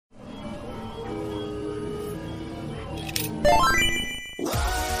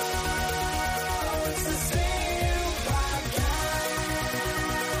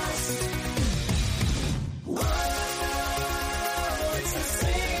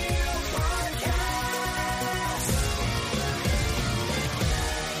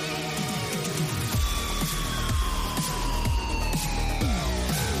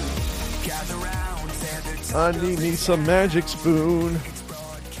I need me some magic spoon.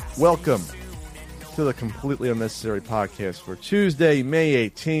 Welcome to the Completely Unnecessary Podcast for Tuesday, May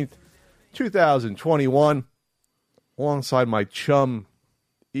 18th, 2021. Alongside my chum,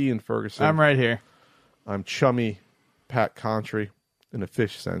 Ian Ferguson. I'm right here. I'm chummy Pat Contry in a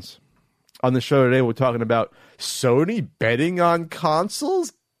fish sense. On the show today, we're talking about Sony betting on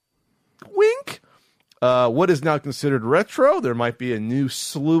consoles. Wink. What is now considered retro? There might be a new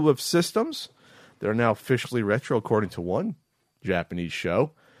slew of systems that are now officially retro, according to one Japanese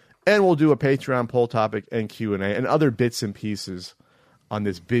show. And we'll do a Patreon poll topic and Q&A and other bits and pieces on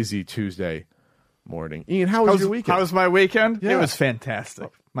this busy Tuesday morning. Ian, how was your weekend? How was my weekend? Yeah. It was fantastic.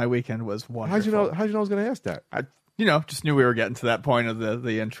 My weekend was wonderful. How'd you know I was going to ask that? I just knew we were getting to that point of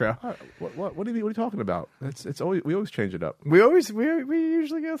the intro. What are you talking about? It's always, we always change it up. We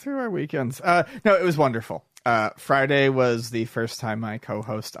usually go through our weekends. No, it was wonderful. Friday was the first time my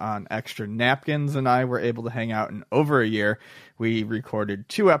co-host on Extra Napkins and I were able to hang out in over a year. We recorded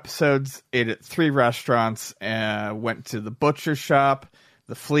 2 episodes, ate at 3 restaurants, went to the butcher shop,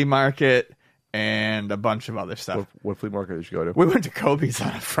 the flea market, and a bunch of other stuff. What flea market did you go to? We went to Kobe's on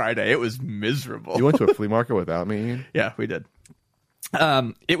a Friday. It was miserable. You went to a flea market without me, Ian? Yeah, we did.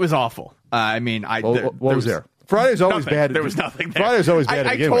 It was awful. What was there? Friday's always nothing. bad. There was nothing there. Friday's always bad.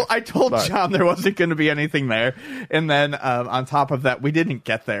 I told John there wasn't going to be anything there, and then on top of that, we didn't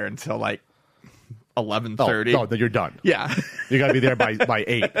get there until like 11:30. Oh, then you're done. Yeah, you got to be there by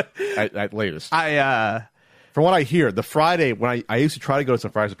 8 at latest. From what I hear, the Friday when I used to try to go to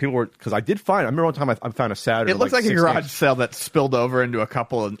some Fridays, people were because I remember one time I found a Saturday. It looked like a 6 garage days. sale that spilled over into a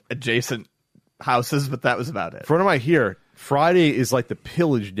couple of adjacent houses, but that was about it. From what I hear, Friday is like the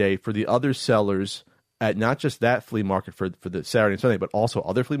pillage day for the other sellers at not just that flea market for the Saturday and Sunday, but also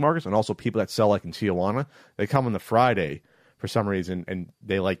other flea markets and also people that sell like in Tijuana. They come on the Friday for some reason and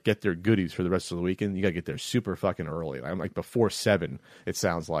they like get their goodies for the rest of the weekend. You got to get there super fucking early. I'm like before 7, it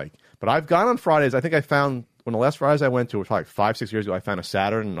sounds like. But I've gone on Fridays. I think I found one of the last Fridays I went to was probably 5-6 years ago. I found a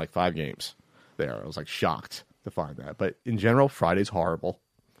Saturn and like 5 games there. I was like shocked to find that. But in general, Friday's horrible.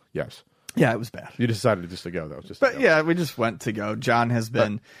 Yes. Yeah, it was bad. You decided just to go, though. Yeah, we just went to go. John has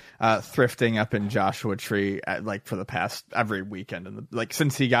been thrifting up in Joshua Tree for the past every weekend. And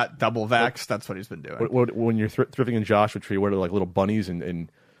since he got double vaxxed, that's what he's been doing. When you're thrifting in Joshua Tree, what are like little bunnies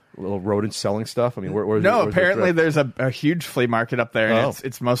and little rodents selling stuff? I mean, where's apparently there's a huge flea market up there, and Oh.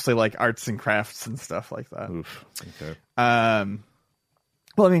 it's mostly like arts and crafts and stuff like that. Oof. Okay.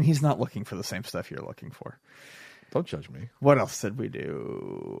 Well, I mean, he's not looking for the same stuff you're looking for. Don't judge me. What else did we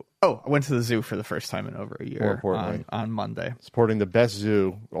do? Oh, I went to the zoo for the first time in over a year. More importantly, on Monday. Supporting the best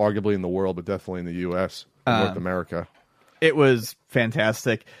zoo, arguably in the world, but definitely in the U.S., North America. It was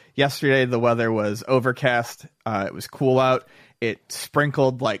fantastic. Yesterday, the weather was overcast. It was cool out. It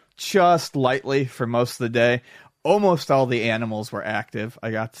sprinkled just lightly for most of the day. Almost all the animals were active.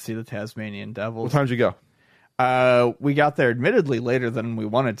 I got to see the Tasmanian devils. What time did you go? We got there admittedly later than we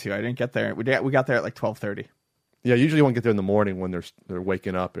wanted to. I didn't get there. We got there at 12:30. Yeah, usually you won't get there in the morning when they're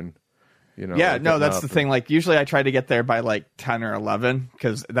waking up and Yeah, no, that's the thing. Usually I try to get there by 10 or 11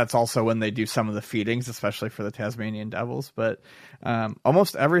 because that's also when they do some of the feedings, especially for the Tasmanian devils. But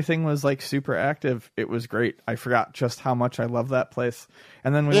almost everything was super active. It was great. I forgot just how much I love that place.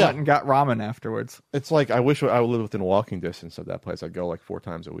 And then we went and got ramen afterwards. It's I wish I lived within walking distance of that place. I'd go 4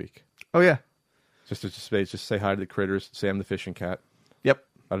 times a week. Oh yeah, just say hi to the critters. Sam the fishing cat. Yep.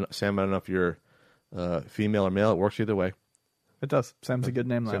 Sam, I don't know if you're female or male. It works either way. It does. Sam's a good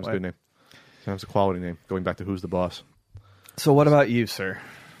name that way. Sam's a good name. Sam's a quality name. Going back to Who's the Boss. So what about you, sir?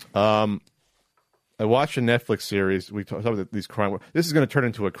 I watched a Netflix series. We talked about these crime. This is going to turn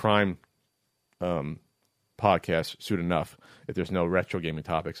into a crime podcast soon enough if there's no retro gaming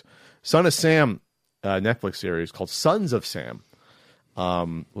topics. Son of Sam Netflix series called Sons of Sam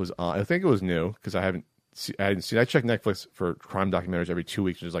was I think it was new because I hadn't seen. I check Netflix for crime documentaries every 2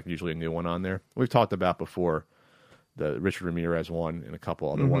 weeks. There's usually a new one on there. We've talked about before the Richard Ramirez one and a couple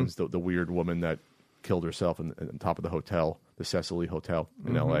other ones. The weird woman that killed herself on top of the hotel, the Cecily Hotel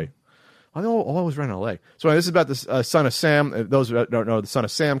in L.A. I always ran in L.A. So this is about the Son of Sam. Those who don't know, the Son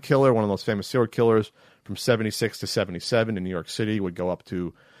of Sam killer, one of those famous serial killers from 76 to 77 in New York City, would go up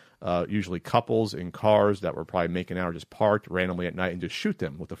to usually couples in cars that were probably making out or just parked randomly at night and just shoot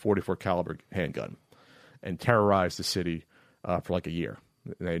them with a .44 caliber handgun and terrorize the city for a year.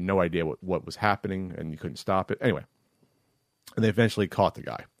 They had no idea what was happening, and you couldn't stop it. Anyway, and they eventually caught the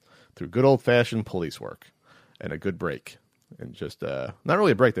guy through good old-fashioned police work and a good break. And just, not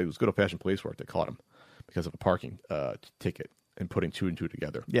really a break, it was good old-fashioned police work. They caught him because of a parking ticket and putting 2 and 2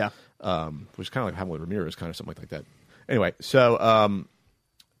 together. Yeah. Which is kind of like happened with Ramirez, kind of something like that. Anyway, so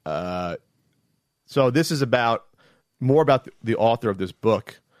So this is more about the author of this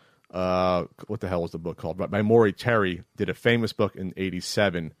book. What the hell was the book called? By Maury Terry, did a famous book in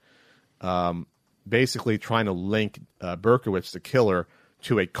 '87, basically trying to link Berkowitz, the killer,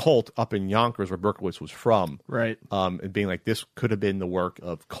 to a cult up in Yonkers where Berkowitz was from. Right. And being like, this could have been the work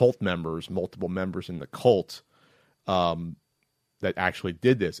of cult members, multiple members in the cult that actually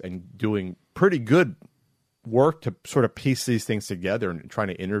did this, and doing pretty good work to sort of piece these things together and trying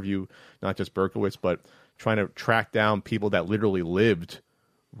to interview not just Berkowitz, but trying to track down people that literally lived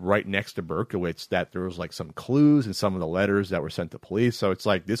right next to Berkowitz, that there was like some clues in some of the letters that were sent to police. So it's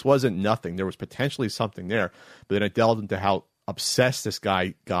like, this wasn't nothing. There was potentially something there, but then it delved into how obsessed this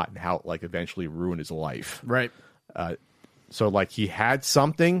guy got and how like eventually ruined his life. Right. So like he had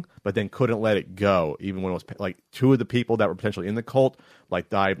something, but then couldn't let it go. Even when it was like two of the people that were potentially in the cult, like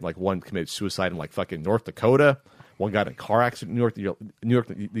died, like one committed suicide in like fucking North Dakota. One got in a car accident in New York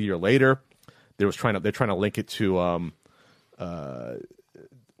the year later. They're trying to link it to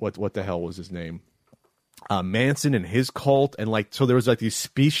what the hell was his name? Manson and his cult, and like, so there was like these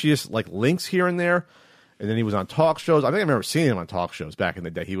specious like links here and there. And then he was on talk shows. I think I remember seeing him on talk shows back in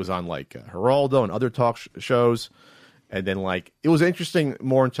the day. He was on like Geraldo and other talk shows. And then like, it was interesting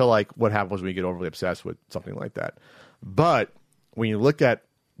more until like what happens when you get overly obsessed with something like that. But when you look at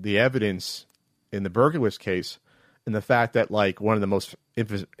the evidence in the Berkowitz case, and the fact that like one of the most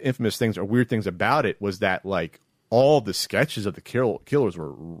infamous things or weird things about it was that like all the sketches of the killers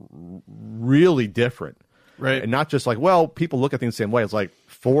were really different. Right. And not just like, well, people look at things the same way. It's like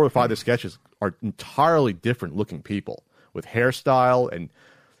 4 or 5 of the sketches are entirely different looking people with hairstyle. And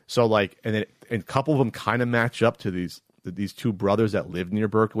so like, and a couple of them kind of match up to these two brothers that lived near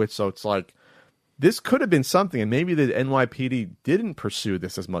Berkowitz. So it's like, this could have been something. And maybe the NYPD didn't pursue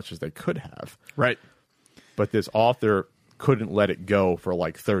this as much as they could have. Right. But this author couldn't let it go for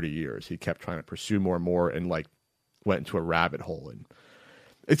like 30 years. He kept trying to pursue more and more, and like went into a rabbit hole. And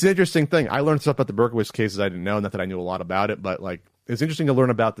it's an interesting thing. I learned stuff about the Berkowitz cases I didn't know, not that I knew a lot about it, but like, it's interesting to learn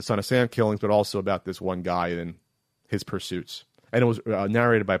about the Son of Sam killings, but also about this one guy and his pursuits. And it was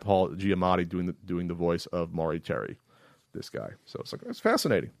narrated by Paul Giamatti doing the voice of Maury Terry, this guy. So it's like, it's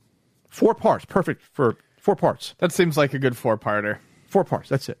fascinating. 4 parts, perfect for 4 parts. That seems like a good 4-parter. 4 parts,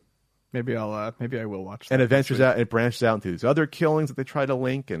 that's it. Maybe I will watch that. And it ventures out, and it branches out into these other killings that they try to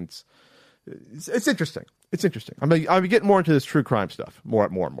link, and it's interesting. It's interesting. I'll be getting more into this true crime stuff, more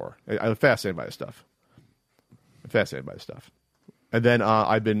and more. I'm fascinated by this stuff. And then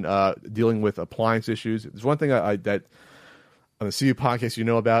I've been dealing with appliance issues. There's one thing that on the CU podcast you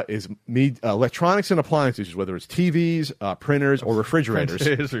know about is electronics and appliance issues, whether it's TVs, printers, or refrigerators,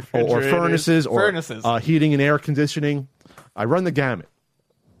 or furnaces, or heating and air conditioning. I run the gamut.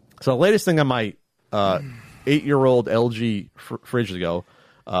 So the latest thing on my 8-year-old LG fridge ago,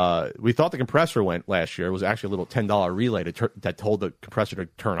 we thought the compressor went last year. It was actually a little $10 relay that told the compressor to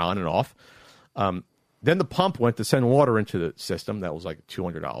turn on and off. Then the pump went to send water into the system. That was like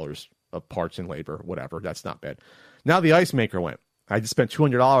 $200 of parts and labor, whatever. That's not bad. Now the ice maker went. I just spent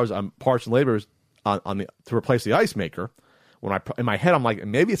 $200 on parts and labor to replace the ice maker. In my head, I'm like,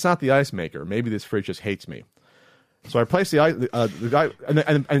 maybe it's not the ice maker. Maybe this fridge just hates me. So I replaced the guy,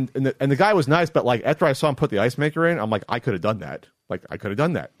 and the guy was nice, but like after I saw him put the ice maker in, I'm like, I could have done that.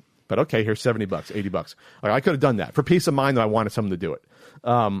 But okay, here's $70, $80. Like, I could have done that for peace of mind that I wanted someone to do it.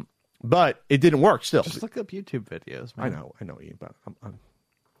 But it didn't work still. Just look up YouTube videos, man. I know, Ian, but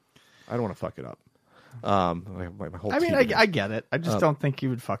I don't want to fuck it up. My whole I get it. I just don't think you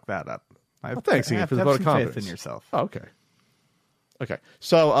would fuck that up. Thanks, Ian, for the vote of confidence. Faith in yourself. Oh, okay.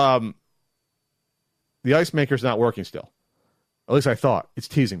 So the ice maker's not working still. At least I thought. It's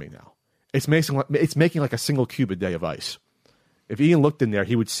teasing me now. It's making like a single cube a day of ice. If Ian looked in there,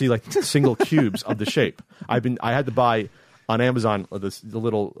 he would see like single cubes of the shape. I had to buy on Amazon the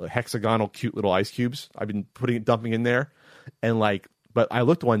little hexagonal cute little ice cubes. I've been dumping in there, and like, but I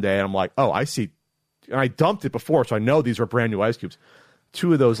looked one day and I'm like, oh, I see. And I dumped it before, so I know these were brand new ice cubes.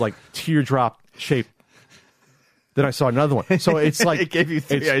 2 of those like teardrop shaped. Then I saw another one. So it's like it gave you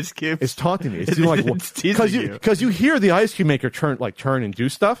 3 ice cubes. It's taunting me. It's like because you hear the ice cube maker turn and do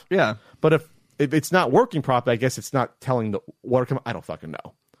stuff. Yeah. But if it's not working properly, I guess it's not telling the water come. I don't fucking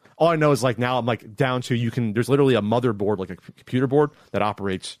know. All I know is like now I'm like down to there's literally a motherboard, like a computer board that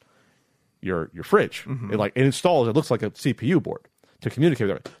operates your fridge. Mm-hmm. It installs. It looks like a CPU board to communicate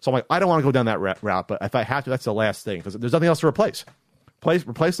with it. So I'm like, I don't want to go down that route, but if I have to, that's the last thing because there's nothing else to replace.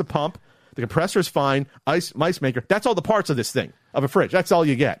 Replace the pump. The compressor's fine. Ice maker. That's all the parts of this thing, of a fridge. That's all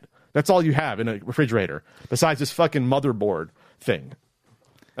you get. That's all you have in a refrigerator, besides this fucking motherboard thing.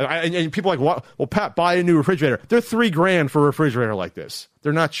 And people are like, what? Well, Pat, buy a new refrigerator. They're $3,000 for a refrigerator like this.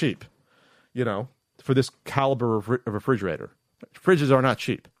 They're not cheap, you know. for this caliber of refrigerator. Fridges are not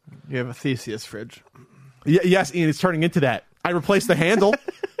cheap. You have a Theseus fridge. Yes, Ian, it's turning into that. I replaced the handle.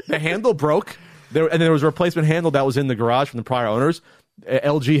 The handle broke. And there was a replacement handle that was in the garage from the prior owners.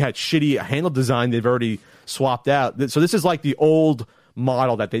 LG had shitty handle design they've already swapped out. So this is like the old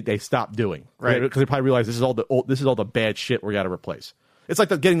model that they stopped doing, right? Because they probably realized this is all the bad shit we got to replace. It's like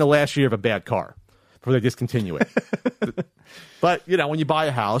getting the last year of a bad car before they discontinue it. But when you buy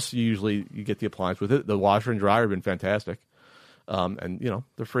a house, you get the appliance with it. The washer and dryer have been fantastic, and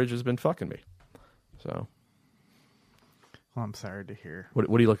the fridge has been fucking me. So, well, I'm sorry to hear. What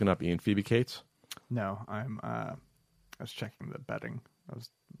are you looking up, Ian? Phoebe Cates? No, I was checking the betting. I was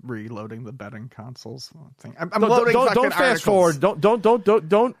reloading the betting consoles thing. I'm loading. Don't fast forward.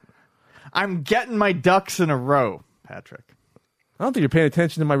 Don't. I'm getting my ducks in a row, Patrick. I don't think you're paying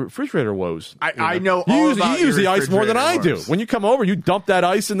attention to my refrigerator woes. I know. You all use the ice more than I do. woes. When you come over, you dump that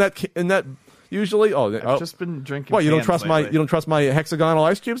ice in that. Usually, I've just been drinking. What, you don't trust my hexagonal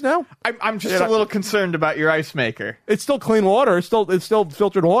ice cubes now? I'm just a little concerned about your ice maker. It's still clean water. It's still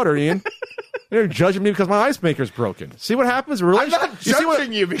filtered water, Ian. You're judging me because my ice maker's broken. See what happens? I'm not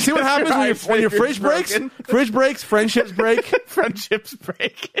judging you. See what happens when your fridge breaks? Fridge breaks. Friendships break. Friendships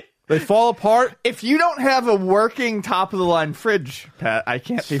break. They fall apart. If you don't have a working top of the line fridge, Pat, I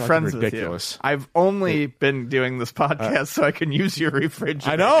can't be friends ridiculous. with you. I've only been doing this podcast so I can use your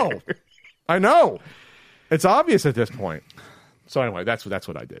refrigerator. I know. It's obvious at this point. So anyway, that's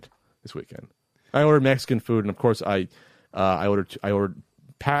what I did this weekend. I ordered Mexican food, and of course I ordered.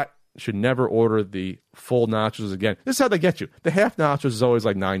 Pat should never order the full nachos again. This is how they get you. The half nachos is always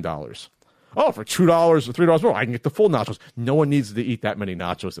like $9. Oh, for $2 or $3 more, I can get the full nachos. No one needs to eat that many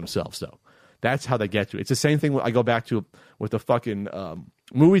nachos themselves, though. That's how they get you. It's the same thing I go back to with the fucking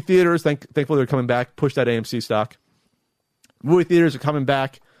movie theaters. Thankfully, they're coming back. Push that AMC stock. Movie theaters are coming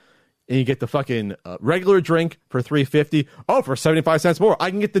back, and you get the fucking regular drink for $3.50. Oh, for 75 cents more, I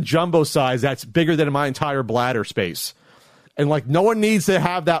can get the jumbo size that's bigger than my entire bladder space. And, no one needs to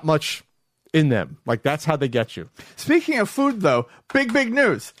have that much in them. That's how they get you. Speaking of food, though, big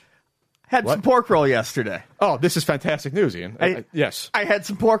news. Had some pork roll yesterday. Oh, this is fantastic news, Ian. Yes. I had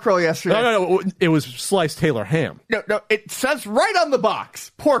some pork roll yesterday. No. It was sliced Taylor ham. No. It says right on the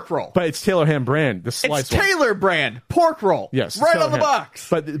box, pork roll. But it's Taylor ham brand, the sliced It's Taylor brand, pork roll. Yes. Right on the box.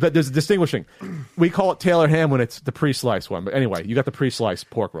 But there's a distinguishing. We call it Taylor ham when it's the pre-sliced one. But anyway, you got the pre-sliced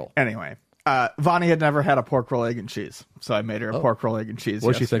pork roll. Anyway. Vonnie had never had a pork roll, egg, and cheese. So I made her a pork roll, egg, and cheese.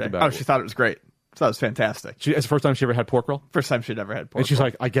 What did she think about it? Oh, she thought it was great. So that was fantastic. It's the first time she ever had pork roll? First time she'd ever had pork roll. And she's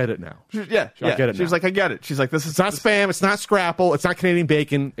like, I get it now. I get it. She's like, I get it. She's like, this is not Spam. It's not Scrapple. It's not Canadian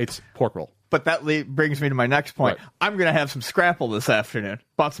bacon. It's pork roll. But that brings me to my next point. Right. I'm going to have some Scrapple this afternoon.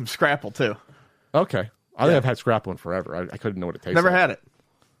 Bought some Scrapple, too. Okay. I think I've had Scrapple in forever. I couldn't know what it tastes like. Never had it.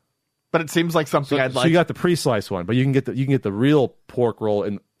 But it seems like something I'd like. So you got the pre-sliced one, but you can get the real pork roll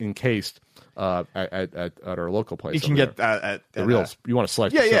encased at our local place. You can get at the real. You want to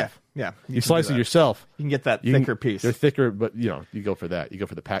slice yourself. Yeah. You slice it yourself. You can get that thicker piece. They're thicker, but you go for that. You go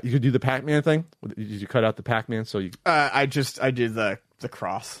for the pack. You could do the Pac-Man thing. Did you cut out the Pac-Man? So you. I did the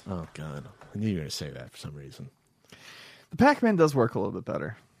cross. Oh God, I knew you were going to say that for some reason. The Pac-Man does work a little bit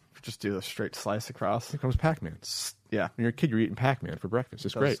better. If you just do a straight slice across. Here comes Pac-Man. Yeah. When you're a kid, you're eating Pac-Man for breakfast.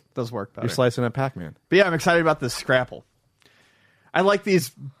 It's great. Does work better. You're slicing a Pac-Man. But yeah, I'm excited about this Scrapple. I like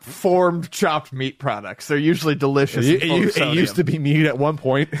these formed chopped meat products. They're usually delicious. It used to be meat at one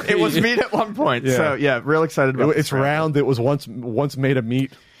point. It was meat at one point. Yeah. So yeah, real excited about it. It's round. It was once made of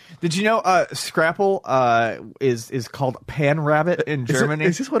meat. Did you know Scrapple is called Pan Rabbit in Germany?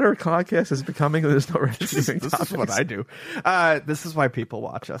 Is this what our podcast is becoming? There's no This is what I do. This is why people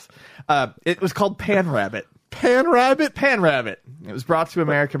watch us. It was called Pan Rabbit. Pan Rabbit? Pan Rabbit. It was brought to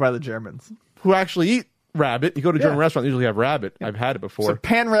America by the Germans. Who actually eat rabbit. You go to a German restaurant, they usually have rabbit. I've had it before. So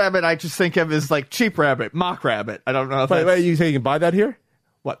Pan Rabbit I just think of as like cheap rabbit, mock rabbit. I don't know if wait, you say you can buy that here?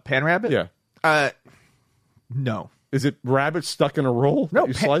 What, Pan Rabbit? Yeah. No. Is it rabbit stuck in a roll? No,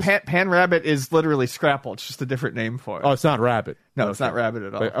 Pan Rabbit is literally Scrapple. It's just a different name for it. Oh, it's not rabbit. No, it's not rabbit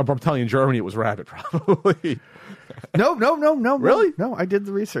at all. I'm telling you, in Germany, it was rabbit, probably. No. Really? No, I did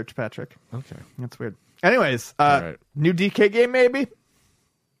the research, Patrick. Okay. That's weird. Anyways, right. New DK game, maybe?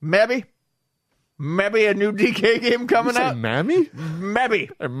 Maybe a new DK game coming out. Mammy? Maybe.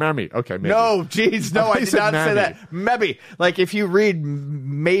 Mammy. Okay, maybe. No, jeez, no, I did not say that. Maybe. Like if you read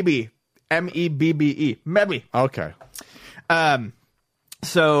maybe, MEBBE, maybe. Okay.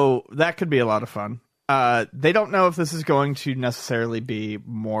 So that could be a lot of fun. They don't know if this is going to necessarily be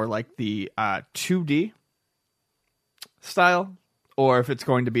more like the 2D style, or if it's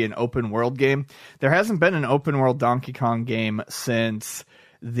going to be an open world game. There hasn't been an open world Donkey Kong game since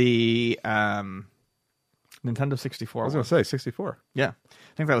the Nintendo 64. I was going to say 64. Yeah,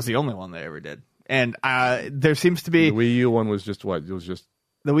 I think that was the only one they ever did. And there seems to be The Wii U one was just what? It was just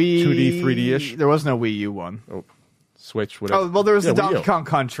the Wii 2D, 3D-ish? There was no Wii U one. Switch, whatever. Oh well, there was the Wii Donkey U. Kong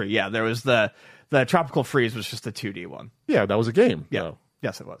Country. Yeah, there was the Tropical Freeze was just a 2D one. Yeah, that was a game. Yeah, though.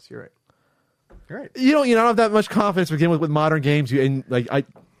 yes, it was. You're right. You're right. You don't have that much confidence to begin with modern games.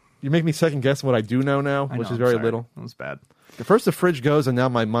 You make me second guess what I do know now, I which know, is I'm very sorry. little. That was bad. First the fridge goes, and now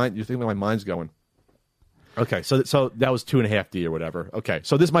you think my mind's going. Okay, so that was 2.5D or whatever. Okay,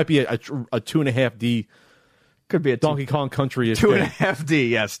 so this might be a 2.5D. Could be a Donkey Kong Country. 2.5D.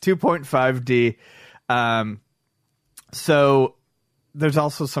 Yes, 2.5D. So there's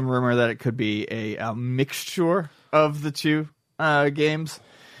also some rumor that it could be a mixture of the two games,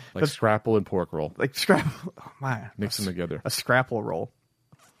 Like Scrapple and Pork Roll. like Scrapple. Oh my, Mix them together. a Scrapple roll.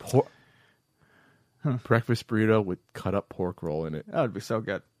 Breakfast burrito with cut up pork roll in it. That would be so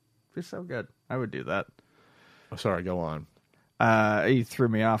good. Be so good. I would do that. Oh, sorry, go on. You threw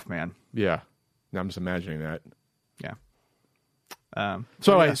me off, man. Yeah, now I'm just imagining that. Yeah.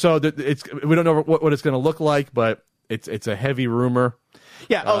 So anyway, we don't know what it's going to look like, but it's a heavy rumor.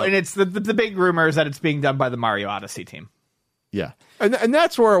 Yeah. And it's the big rumor is that it's being done by the Mario Odyssey team. Yeah, and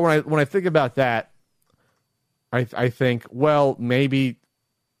that's where when I think about that, I think, well, maybe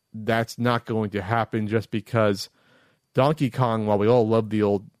that's not going to happen just because Donkey Kong, while we all love the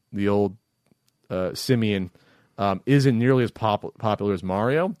old Simeon, isn't nearly as popular as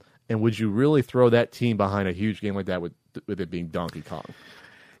Mario. And would you really throw that team behind a huge game like that with it being Donkey Kong?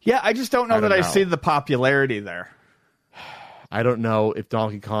 Yeah, I just don't know that I see the popularity there. I don't know if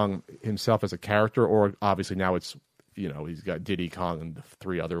Donkey Kong himself as a character, or obviously now it's, he's got Diddy Kong and the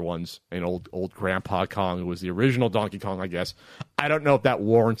three other ones, and old Grandpa Kong, who was the original Donkey Kong, I guess. I don't know if that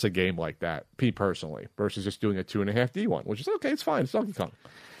warrants a game like that, me personally, versus just doing a 2.5D one, which is okay, it's fine, it's Donkey Kong.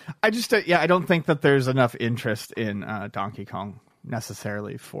 I don't think that there's enough interest in Donkey Kong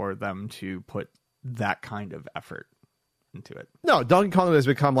necessarily for them to put that kind of effort into it. No, Donkey Kong has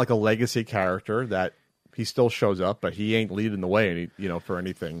become like a legacy character that he still shows up, but he ain't leading the way for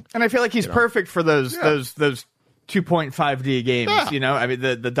anything. And I feel like he's perfect for those 2.5D games. Yeah. I mean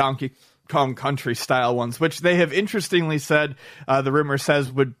the Donkey Kong Country style ones, which they have interestingly said the rumor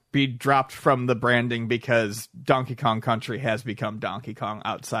says would be dropped from the branding because Donkey Kong Country has become Donkey Kong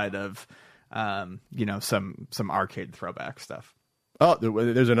outside of some arcade throwback stuff. Oh,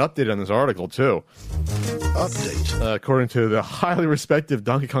 there's an update on this article, too. Update. According to the highly respected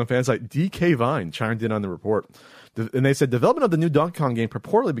Donkey Kong fan site, DK Vine chimed in on the report. And they said development of the new Donkey Kong game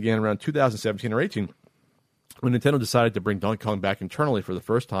purportedly began around 2017 or 18 when Nintendo decided to bring Donkey Kong back internally for the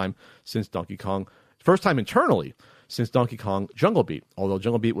first time internally since Donkey Kong Jungle Beat, although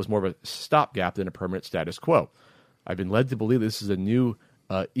Jungle Beat was more of a stopgap than a permanent status quo. I've been led to believe this is a new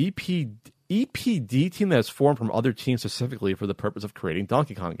EPD team that has formed from other teams specifically for the purpose of creating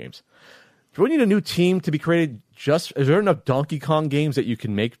Donkey Kong games. Do we need a new team to be created? Is there enough Donkey Kong games that you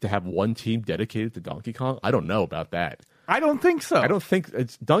can make to have one team dedicated to Donkey Kong? I don't know about that. I don't think so. I don't think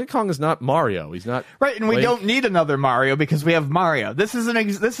Donkey Kong is not Mario. He's not right, and we don't need another Mario because we have Mario. This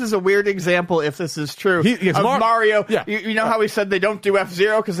is a weird example if this is true of Mario. Yeah. You know how we said they don't do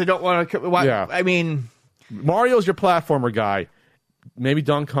F-Zero because they don't want to. Yeah. I mean, Mario's your platformer guy. Maybe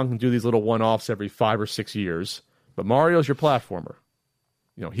Donkey Kong can do these little one-offs every 5 or 6 years, but Mario's your platformer.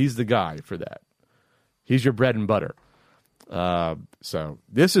 He's the guy for that. He's your bread and butter. So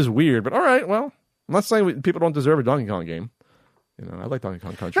this is weird, but all right. Well, I'm not saying people don't deserve a Donkey Kong game. I like Donkey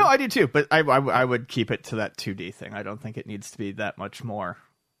Kong Country. No, I do too, but I would keep it to that 2D thing. I don't think it needs to be that much more.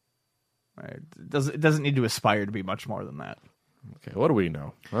 It doesn't need to aspire to be much more than that. Okay, what do we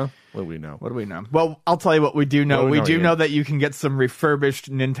know? Huh? What do we know? What do we know? Well, I'll tell you what we do know. We do know that you can get some refurbished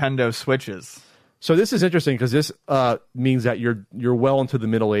Nintendo Switches. So this is interesting because this means that you're well into the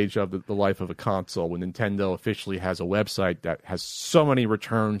middle age of the life of a console when Nintendo officially has a website that has so many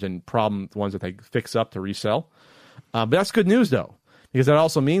returns and problem ones that they fix up to resell. But that's good news though, because that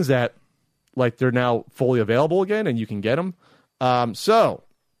also means that they're now fully available again and you can get them. And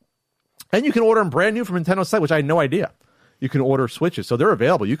you can order them brand new from Nintendo's site, which I had no idea. You can order Switches, so they're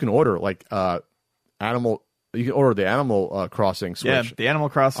available. You can order Animal Crossing Switch. Yeah, the Animal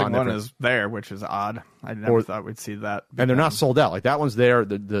Crossing one is there, which is odd. I never thought we'd see that. And they're not sold out. Like that one's there.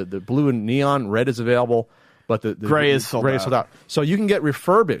 The blue and neon red is available, but the gray is sold out. So you can get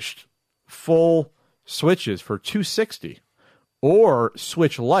refurbished full Switches for $260, or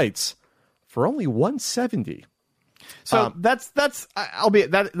Switch Lights for only $170. So that's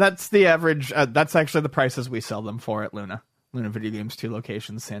the average. That's actually the prices we sell them for at Luna Video Games, 2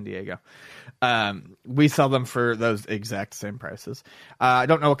 locations, San Diego. We sell them for those exact same prices. I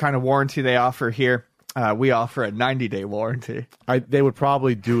don't know what kind of warranty they offer here. we offer a 90-day warranty. They would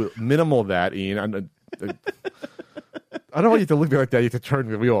probably do minimal of that, Ian. I don't want you to look at me like that. You have to turn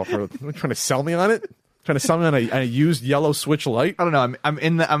the wheel off. Are you trying to sell me on it? Trying to sell me on a used yellow Switch Lite? I don't know. I'm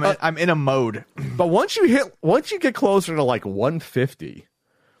in a mode. But once you get closer to like 150,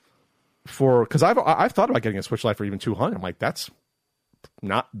 because I've thought about getting a Switch Lite for even 200. I'm like, that's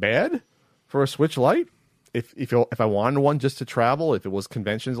not bad for a Switch Lite. If I wanted one just to travel, if it was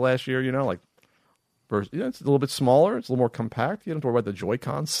conventions last year, it's a little bit smaller, it's a little more compact. You don't have to worry about the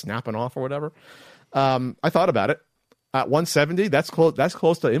Joy-Cons snapping off or whatever. I thought about it. At 170, that's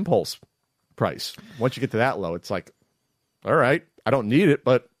close to impulse price. Once you get to that low, it's like, all right, I don't need it,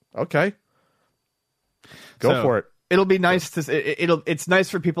 but okay, go for it. It'll be nice it's nice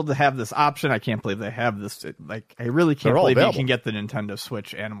for people to have this option. I can't believe they have this. I really can't believe you can get the Nintendo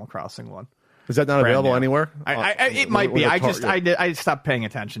Switch Animal Crossing one. Is that not available anywhere? It might be. I stopped paying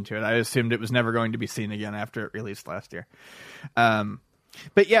attention to it. I assumed it was never going to be seen again after it released last year.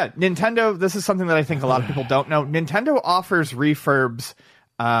 But yeah, Nintendo, this is something that I think a lot of people don't know. Nintendo offers refurbs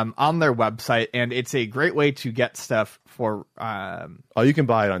on their website, and it's a great way to get stuff for... you can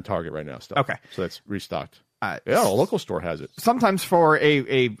buy it on Target right now. Stuff. Okay. So that's restocked. A local store has it. Sometimes for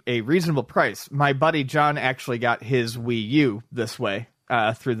a reasonable price. My buddy John actually got his Wii U this way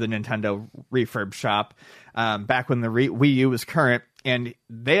through the Nintendo refurb shop back when the Wii U was current, and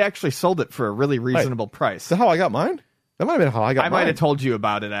they actually sold it for a really reasonable price. Is that how I got mine? That might have been how I got mine. I might have told you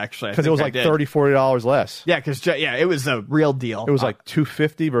about it, actually. Because it was like $30, $40 less. Yeah, it was a real deal. It was like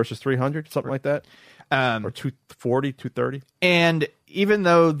 $250 versus $300, something like that. Or $240, $230. And even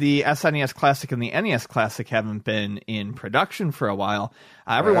though the SNES Classic and the NES Classic haven't been in production for a while,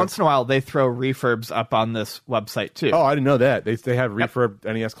 every once in a while they throw refurbs up on this website too. Oh, I didn't know that. They have refurbed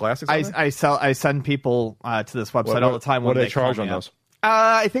NES Classics on there? I send people to this website all the time. What do they charge on those?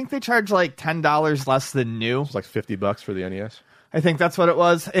 I think they charge like $10 less than new. It's like $50 for the NES. I think that's what it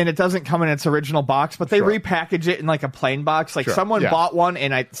was, and it doesn't come in its original box, but they repackage it in like a plain box. Like someone bought one,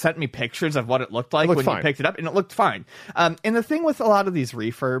 and sent me pictures of what it looked like when you picked it up, and it looked fine. And the thing with a lot of these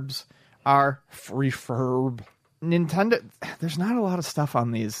refurbs are Nintendo. There's not a lot of stuff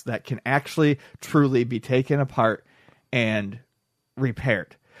on these that can actually truly be taken apart and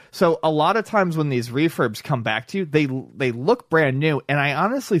repaired. So a lot of times when these refurbs come back to you, they look brand new, and I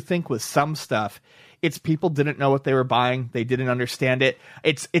honestly think with some stuff, it's people didn't know what they were buying. They didn't understand it.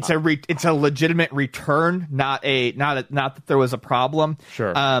 It's a legitimate return, not that there was a problem.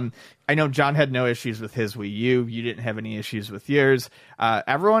 Sure. I know John had no issues with his Wii U. You didn't have any issues with yours.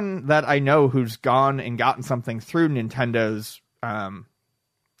 Everyone that I know who's gone and gotten something through Nintendo's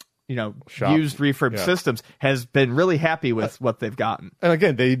shop. Used refurb systems has been really happy with what they've gotten. And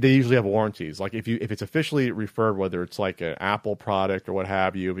again, they usually have warranties. Like if it's officially refurbed, whether it's like an Apple product or what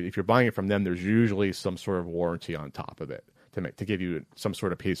have you, if you're buying it from them, there's usually some sort of warranty on top of it to give you some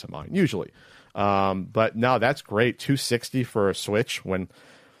sort of peace of mind. Usually, but no, that's great. $260 for a Switch when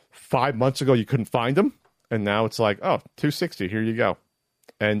 5 months ago you couldn't find them, and now it's like, oh, $260, here you go.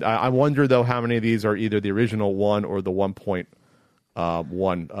 And I wonder though how many of these are either the original one or the 1.1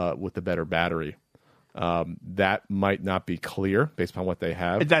 with the better battery. That might not be clear based on what they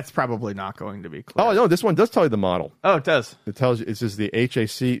have. That's probably not going to be clear. Oh no, this one does tell you the model. Oh, it does. It tells you this is the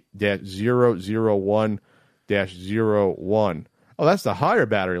HAC-001-01. Oh, that's the higher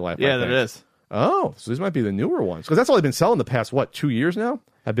battery life. Yeah, that is. Oh, so these might be the newer ones because that's all they've been selling the past 2 years now.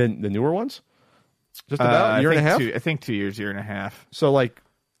 Have been the newer ones. Just about a year and a half. I think 2 years, year and a half. So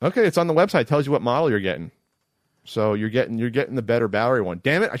okay, it's on the website. It tells you what model you're getting. So you're getting the better battery one.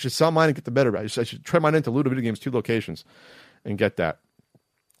 Damn it! I should sell mine and get the better. I should try mine into Ludo Video Games 2 locations, and get that.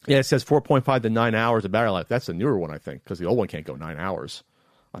 Yeah, it says 4.5 to 9 hours of battery life. That's the newer one, I think, because the old one can't go 9 hours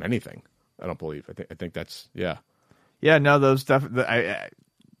on anything. I don't believe. I think that's Yeah, no, those definitely.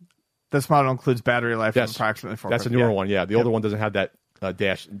 This model includes battery life of approximately 4. That's a newer one. Yeah, the older one doesn't have that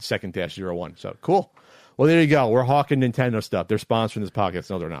second-01. So cool. Well, there you go. We're hawking Nintendo stuff. They're sponsoring this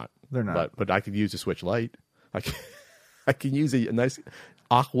podcast. No, they're not. They're not. But I could use a Switch Lite. I can use a nice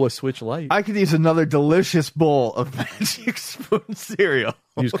Aqua Switch Lite. I could use another delicious bowl of Magic Spoon cereal.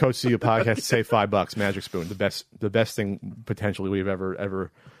 Use code CU Podcast to save $5. Magic Spoon, the best thing potentially we've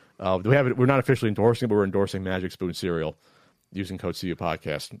ever. We're not officially endorsing, but we're endorsing Magic Spoon cereal using code CU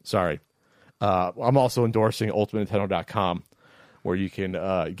Podcast. Sorry, I'm also endorsing UltimateNintendo.com, where you can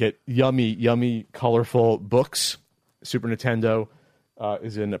get yummy, colorful books. Super Nintendo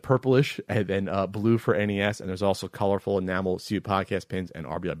is in purplish, and then blue for NES, and there's also colorful enamel CU Podcast pins and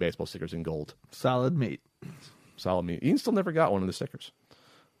RBI baseball stickers in gold. Solid meat. Ian still never got one of the stickers.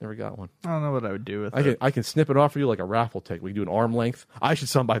 Never got one. I don't know what I would do with it. I can snip it off for you like a raffle ticket. We can do an arm length. I should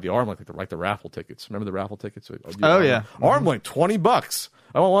sell by the arm length, like the raffle tickets. Remember the raffle tickets? Yeah. Arm length, $20.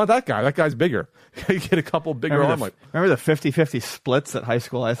 I don't want that guy. That guy's bigger. You get a couple bigger arm length. Remember the 50-50 splits at high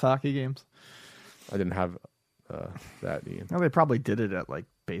school ice hockey games? I didn't have that, Ian. No, they probably did it at like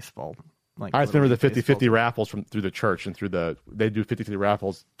baseball. Like I remember the 50-50 raffles through the church and they do 50-50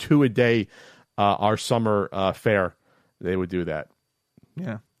 raffles 2 a day. Our summer fair, they would do that.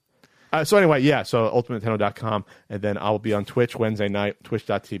 Yeah. So anyway, so ultimatenintendo.com, and then I'll be on Twitch Wednesday night,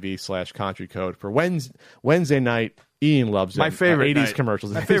 twitch.tv/CountryCode. For Wednesday night, Ian loves my favorite 80s night.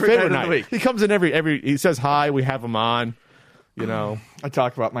 commercials. My His favorite night of the week. He comes in every he says hi, we have him on, you know. I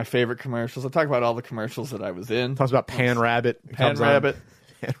talk about my favorite commercials. I talk about all the commercials that I was in. Talks about Pan Rabbit. Pan Rabbit.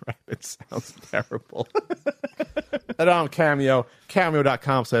 Pan Rabbit sounds terrible. And on Cameo,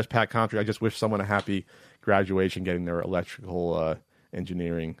 cameo.com/PatCountry. I just wish someone a happy graduation getting their electrical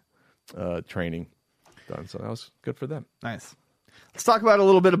engineering training done. So that was good for them. Nice. Let's talk about a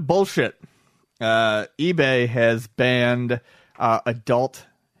little bit of bullshit. eBay has banned adult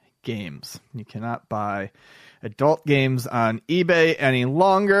games. You cannot buy adult games on eBay any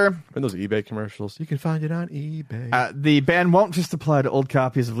longer. And those eBay commercials, you can find it on eBay. The ban won't just apply to old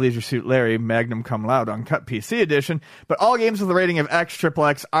copies of Leisure Suit Larry, Magnum Cum Laude Uncut PC Edition, but all games with a rating of X,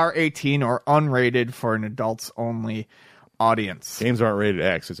 XXX, R18, or unrated for an adults-only audience. Games aren't rated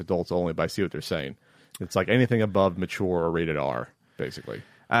X, it's adults only, but I see what they're saying. It's like anything above mature or rated R, basically.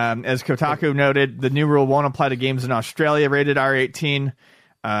 As Kotaku noted, the new rule won't apply to games in Australia rated R18.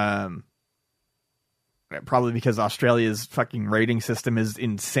 Probably because Australia's fucking rating system is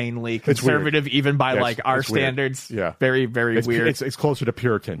insanely conservative, even by like our standards. Weird. Yeah, very, very weird. It's closer to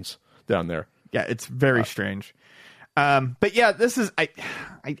Puritans down there. Yeah, it's very strange. But yeah, this is I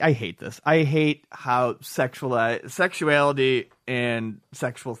hate this. I hate how sexuality and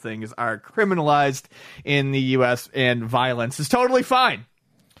sexual things are criminalized in the U.S. and violence is totally fine.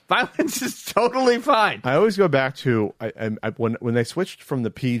 Violence is totally fine. I always go back to when they switched from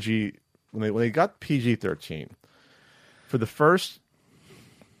the PG. When they got PG-13, for the first,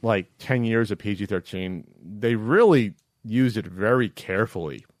 10 years of PG-13, they really used it very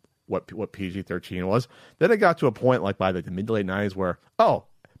carefully, what PG-13 was. Then it got to a point, by the mid to late 90s, where,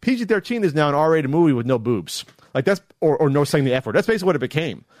 PG-13 is now an R-rated movie with no boobs. That's, or no saying the F word. That's basically what it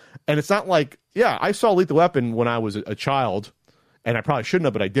became. And it's not I saw Lethal Weapon when I was a child, and I probably shouldn't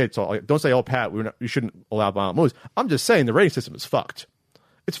have, but I did. So don't say, Pat, you shouldn't allow violent movies. I'm just saying the rating system is fucked.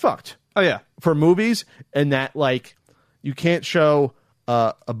 It's fucked. Oh, yeah. For movies, and that, you can't show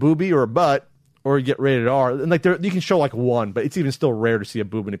a boobie or a butt or get rated R. And, you can show, one, but it's even still rare to see a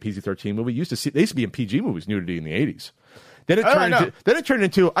boob in a PG-13 movie. They used to be in PG movies, nudity in the 80s. Then it turned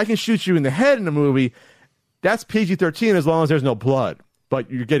into, I can shoot you in the head in a movie. That's PG-13 as long as there's no blood,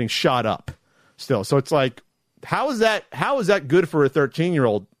 but you're getting shot up still. So it's how is that good for a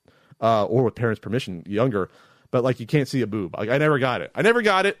 13-year-old, or with parents' permission, younger, but, you can't see a boob. I never got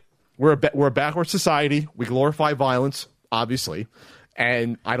it. We're a backward society. We glorify violence, obviously,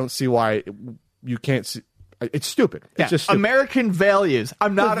 and I don't see why you can't see. It's stupid. It's just stupid. American values.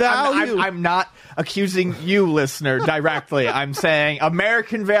 I'm not accusing you, listener, directly. I'm saying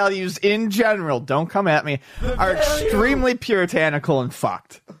American values in general, don't come at me, are extremely puritanical and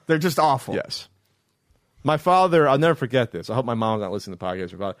fucked. They're just awful. Yes. My father, I'll never forget this. I hope my mom's not listening to the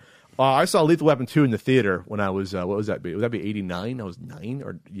podcast. Her father. I saw Lethal Weapon 2 in the theater when I was, what was that be? Would that be 89? I was 9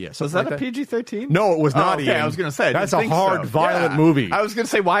 or, yes. Was that a PG-13? No, it was not. Okay, Ian. I was going to say. That's a hard, violent movie. I was going to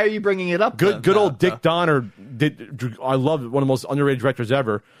say, why are you bringing it up? Good old Dick Donner I love it, one of the most underrated directors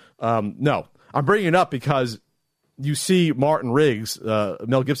ever. No, I'm bringing it up because you see Martin Riggs,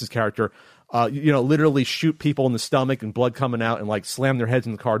 Mel Gibson's character, literally shoot people in the stomach and blood coming out and slam their heads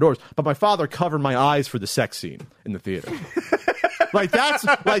in the car doors. But my father covered my eyes for the sex scene in the theater.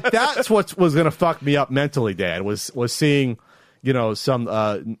 That's what was going to fuck me up mentally, Dad, was seeing,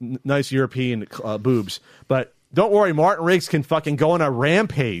 some nice European boobs. But don't worry, Martin Riggs can fucking go on a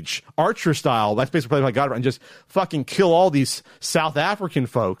rampage, Archer style. That's basically what I got, and just fucking kill all these South African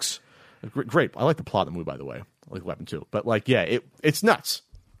folks. Great. I like the plot of the movie, by the way. I like Weapon 2. But, it's nuts.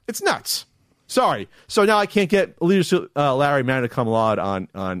 It's nuts. Sorry. So now I can't get Leadership Larry Man to come Laude on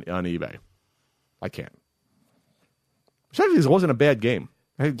eBay. I can't. Especially because it wasn't a bad game.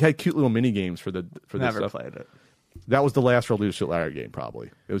 I had cute little mini games for this Never stuff. Played it. That was the last real Leadership Larry game,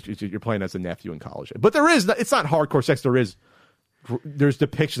 probably. You're playing as a nephew in college. But it's not hardcore sex. There's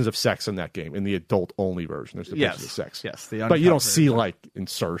depictions of sex in that game, in the adult-only version. There's depictions of sex. Yes. But you don't see,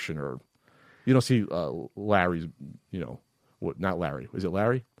 insertion or... You don't see Larry's, not Larry. Is it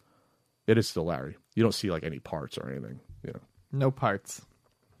Larry? It is still Larry. You don't see, any parts or anything, No parts.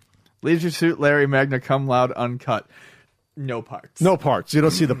 Leisure Suit Larry, Magna Cum Laude, uncut. No parts. No parts. You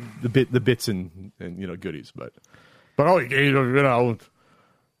don't see the bits and goodies, but oh, you know.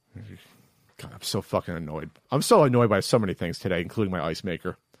 God, I'm so fucking annoyed. I'm so annoyed by so many things today, including my ice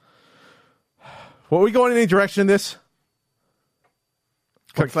maker. Well, are we going in any direction in this?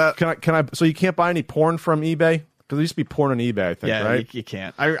 What's that? Can I? So you can't buy any porn from eBay? Because there used to be porn on eBay, I think, yeah, right? You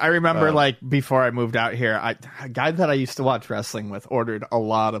can't. I remember, before I moved out here, a guy that I used to watch wrestling with ordered a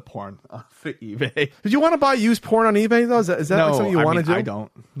lot of porn off of eBay. Did you want to buy used porn on eBay, though? Is that No, like something you want to do? I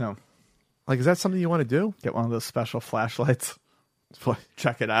don't. No. Like, is that something you want to do? Get one of those special flashlights.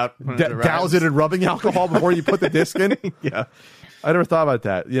 Check it out. Douse it in rubbing alcohol before you put the disc in? Yeah. I never thought about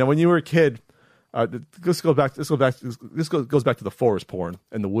that. When you were a kid... This goes back to the forest porn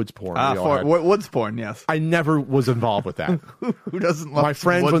and the woods porn. Woods porn, yes. I never was involved with that. Who doesn't love my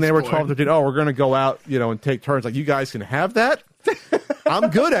friends when they were 12, 13? Oh, we're going to go out, and take turns. Like, you guys can have that.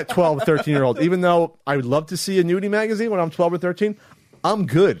 I'm good at 12 or 13-year-olds, even though I would love to see a nudie magazine when I'm 12 or 13. I'm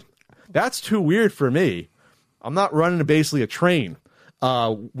good. That's too weird for me. I'm not running basically a train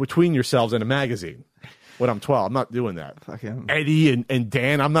between yourselves and a magazine. When I'm 12, I'm not doing that. Fucking Eddie and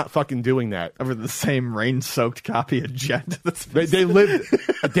Dan, I'm not fucking doing that. Over the same rain-soaked copy of Jet. They lived.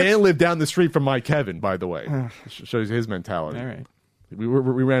 Dan lived down the street from my Kevin, by the way. Shows his mentality. All right. We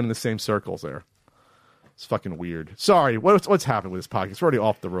ran in the same circles there. It's fucking weird. Sorry, what's happened with this podcast? It's already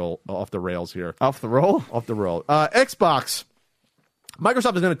off the rails here. Off the roll. Xbox.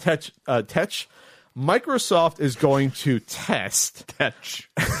 Microsoft is going to test. Microsoft is going to test. Tetch.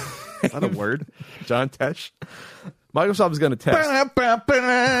 Is that a word? John Tesh. Microsoft is going to test that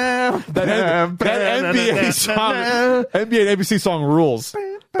NBA song. NBA and ABC song rules.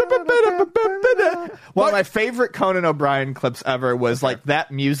 One of my favorite Conan O'Brien clips ever was like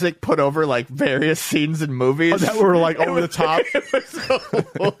that music put over like various scenes in movies that were like over the top. It was so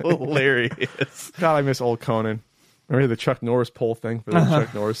hilarious. God, I miss old Conan. Remember the Chuck Norris pole thing for the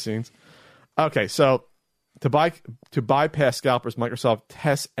Chuck Norris scenes? Okay, so to bypass scalpers, Microsoft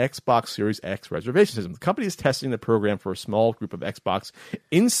tests Xbox Series X reservation system. The company is testing the program for a small group of Xbox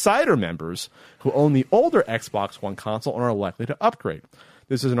Insider members who own the older Xbox One console and are likely to upgrade.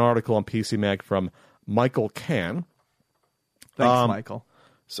 This is an article on PC Mag from Michael Kahn. Thanks, Michael.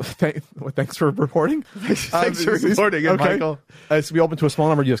 So thanks for reporting. Thanks for reporting, okay. Michael. It's to be open to a small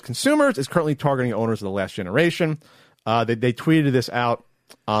number of U.S. consumers. It's currently targeting owners of the last generation. They tweeted this out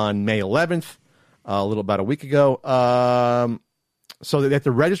on May 11th. About a week ago. So they have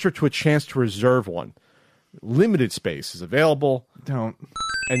to register to a chance to reserve one. Limited space is available. And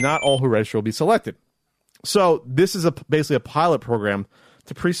not all who register will be selected. So this is basically a pilot program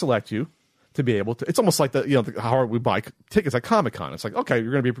to pre-select you to be able to. It's almost like how we buy tickets at Comic-Con. It's like, okay,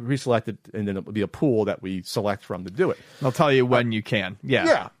 you're going to be pre-selected, and then it'll be a pool that we select from to do it. They'll tell you when you can.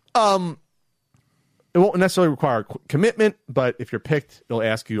 Yeah. It won't necessarily require commitment, but if you're picked, it'll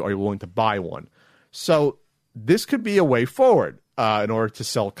ask you, are you willing to buy one? So this could be a way forward in order to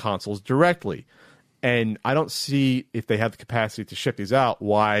sell consoles directly. And I don't see, if they have the capacity to ship these out,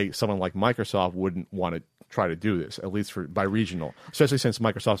 why someone like Microsoft wouldn't want to try to do this, at least by regional, especially since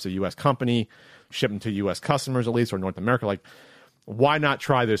Microsoft's a U.S. company, shipping to U.S. customers at least, or North America. Like, why not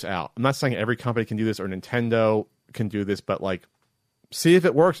try this out? I'm not saying every company can do this or Nintendo can do this, but like, see if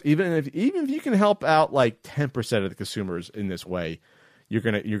it works. Even if you can help out like 10% of the consumers in this way, you're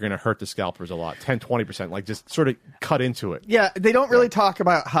gonna hurt the scalpers a lot. 10-20%, like just sort of cut into it. Yeah, they don't really talk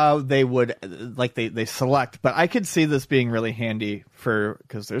about how they would like they select, but I could see this being really handy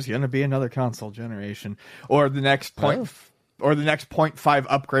because there's going to be another console generation or the next or the next 0.5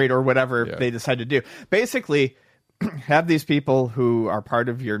 upgrade or whatever they decide to do. Basically, have these people who are part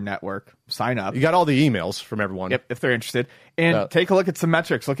of your network sign up. You got all the emails from everyone. Yep, if they're interested. And take a look at some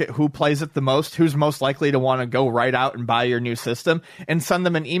metrics. Look at who plays it the most, who's most likely to want to go right out and buy your new system, and send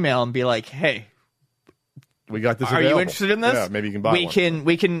them an email and be like, hey, we got this available. Are you interested in this? Yeah, maybe you can buy one.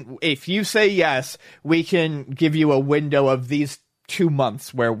 We can, if you say yes, we can give you a window of these 2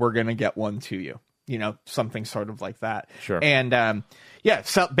 months where we're going to get one to you. Something sort of like that. Sure. And,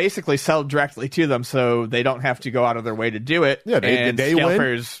 basically sell directly to them so they don't have to go out of their way to do it. Yeah,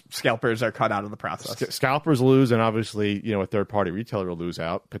 scalpers are cut out of the process. Scalpers lose, and obviously, a third-party retailer will lose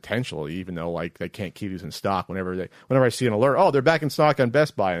out potentially, even though like they can't keep these in stock. Whenever I see an alert, they're back in stock on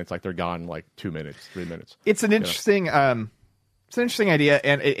Best Buy, and it's like they're gone in like 2 minutes, 3 minutes. It's an interesting, idea,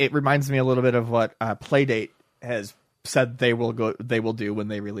 and it reminds me a little bit of what Playdate has said they will do when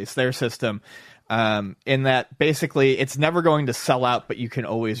they release their system. In that basically it's never going to sell out, but you can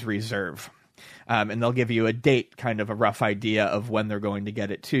always reserve. and they'll give you a date, kind of a rough idea of when they're going to get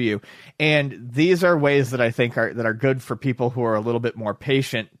it to you. And these are ways that I think are good for people who are a little bit more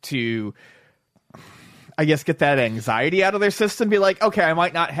patient to, I guess, get that anxiety out of their system. Be like, okay, I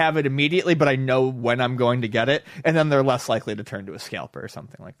might not have it immediately, but I know when I'm going to get it, and then they're less likely to turn to a scalper or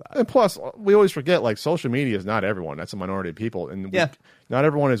something like that. And plus, we always forget, like, social media is not everyone. That's a minority of people, and not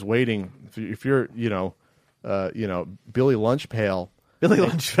everyone is waiting. If you're, Billy Lunchpail. Billy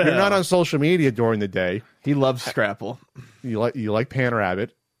Lunchpail. You're not on social media during the day. He loves Scrapple. You like Pan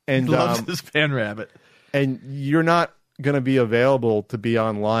Rabbit, and he loves his Pan Rabbit, and you're not going to be available to be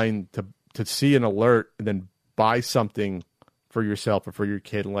online to see an alert and then buy something for yourself or for your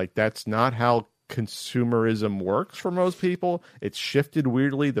kid. Like, that's not how consumerism works for most people. It's shifted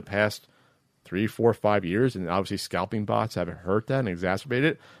weirdly the past 3, 4, 5 years, and obviously scalping bots have hurt that and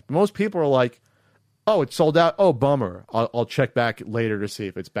exacerbated it. But most people are like, oh, it's sold out. Oh, bummer. I'll check back later to see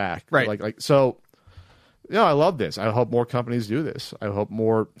if it's back. Right. So, I love this. I hope more companies do this. I hope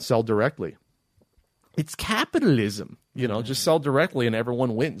more sell directly. It's capitalism. Just sell directly and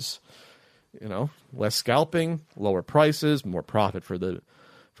everyone wins. Less scalping, lower prices, more profit for the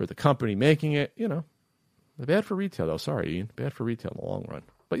company making it. Bad for retail though. Sorry, Ian. Bad for retail in the long run.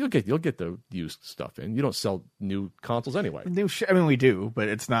 But you'll get the used stuff in. You don't sell new consoles anyway. We do, but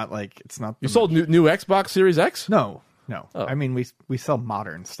it's not like it's not. You sold new Xbox Series X? No. Oh. I mean, we sell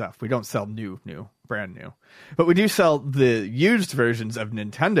modern stuff. We don't sell new, brand new. But we do sell the used versions of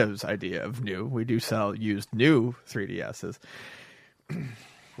Nintendo's idea of new. We do sell used new 3DSs.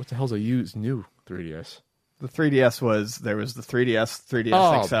 What the hell's a used new 3DS? The 3DS there was the 3DS,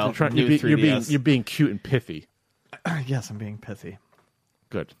 3DS XL, new 3DS. You're being cute and pithy. Yes, I'm being pithy.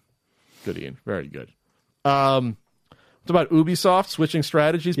 Good, Ian. Very good. What about Ubisoft switching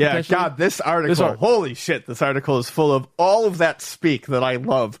strategies? Yeah, God, this article. Holy shit, this article is full of all of that speak that I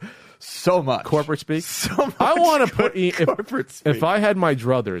love so much. Corporate speak? So much. I want to put Ian, corporate speak. If I had my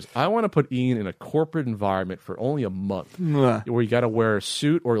druthers, I want to put Ian in a corporate environment for only a month, where you got to wear a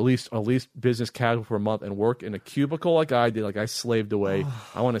suit or at least business casual for a month and work in a cubicle like I did, like I slaved away.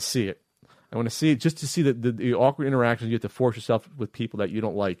 I want to see it. I want to see it just to see the awkward interactions you have to force yourself with people that you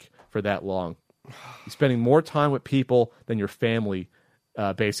don't like for that long. You're spending more time with people than your family,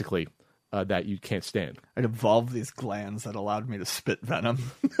 basically, that you can't stand. I'd evolved these glands that allowed me to spit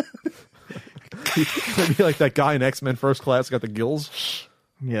venom. You'd be like that guy in X-Men First Class, got the gills.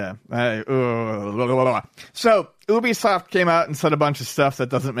 Yeah. So Ubisoft came out and said a bunch of stuff that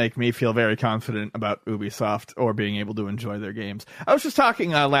doesn't make me feel very confident about Ubisoft or being able to enjoy their games. I was just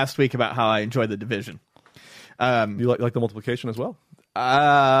talking last week about how I enjoy The Division. You like the multiplication as well?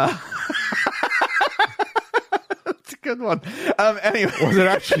 It's a good one. Anyway. Was it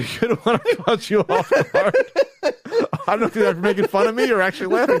actually a good one? I caught you off guard. I don't know if you're making fun of me or actually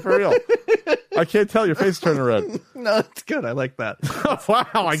laughing for real. I can't tell. Your face is turning red. No, it's good. I like that.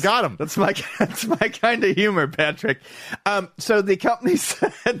 Wow, I got him. That's my kind of humor, Patrick. So the company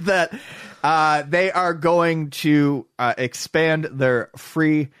said that they are going to expand their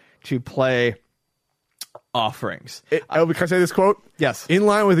free-to-play offerings. Can I say this quote? Yes. In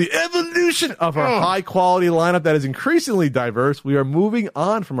line with the evolution of our high-quality lineup that is increasingly diverse, we are moving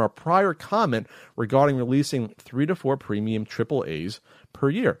on from our prior comment regarding releasing 3 to 4 premium AAAs per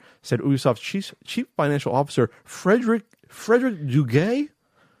year, said Ubisoft's chief financial officer, Frederick Duguet.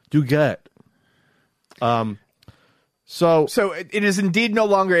 So it is indeed no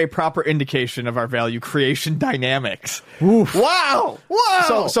longer a proper indication of our value creation dynamics. Oof. Wow!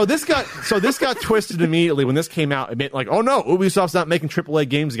 So this got twisted immediately when this came out. It meant like, oh no, Ubisoft's not making AAA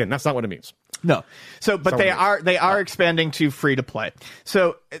games again. That's not what it means. No. So, but they are expanding to free to play.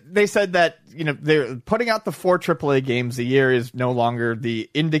 So they said that they're putting out the 4 AAA games a year is no longer the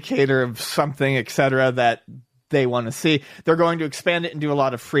indicator of something, etc. that they want to see. They're going to expand it and do a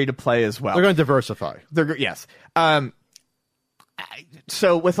lot of free to play as well. They're going to diversify. Yes.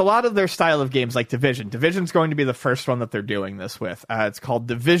 So with a lot of their style of games like Division's going to be the first one that they're doing this with. It's called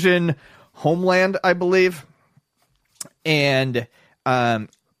Division Homeland, I believe, and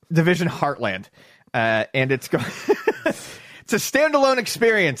Division Heartland, and it's going. It's a standalone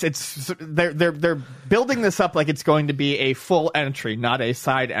experience. They're building this up like it's going to be a full entry, not a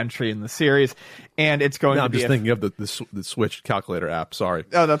side entry in the series, and it's going to be. I'm just thinking of the Switch calculator app. Sorry.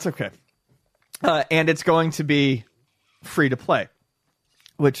 Oh, that's okay. And it's going to be free to play,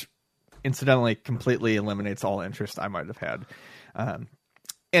 which incidentally completely eliminates all interest I might have had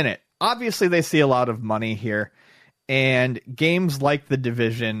in it. Obviously, they see a lot of money here, and games like The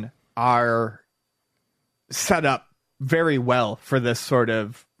Division are set up very well for this sort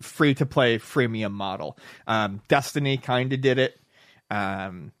of free-to-play freemium model. Destiny kind of did it.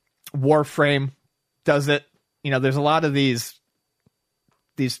 Warframe does it. There's a lot of these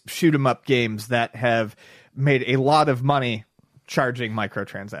shoot 'em up games that have made a lot of money charging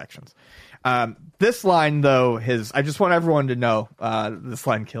microtransactions. This line, though, I just want everyone to know, this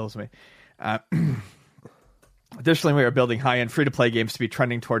line kills me. Additionally, we are building high-end free-to-play games to be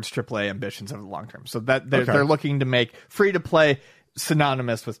trending towards AAA ambitions over the long term. So that they're looking to make free-to-play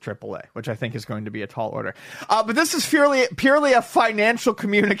synonymous with AAA, which I think is going to be a tall order. But this is purely a financial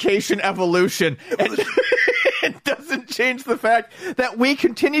communication evolution. And it doesn't change the fact that we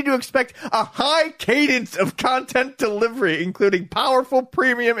continue to expect a high cadence of content delivery, including powerful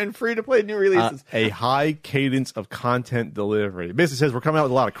premium and free-to-play new releases. A high cadence of content delivery. It basically says we're coming out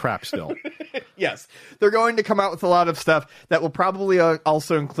with a lot of crap still. Yes. They're going to come out with a lot of stuff that will probably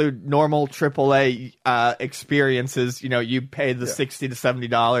also include normal AAA experiences. You pay the $60 to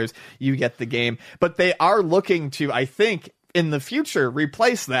 $70, you get the game. But they are looking to, I think, in the future,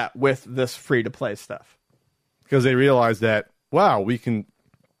 replace that with this free-to-play stuff. Because they realize that, wow, we can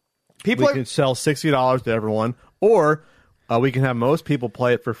sell $60 to everyone, or we can have most people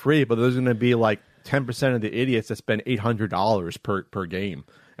play it for free, but there's going to be like 10% of the idiots that spend $800 per game,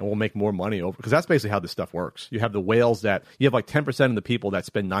 and we'll make more money over. Because that's basically how this stuff works. You have the whales you have like 10% of the people that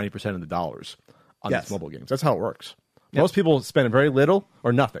spend 90% of the dollars on these mobile games. That's how it works. Yep. Most people spend very little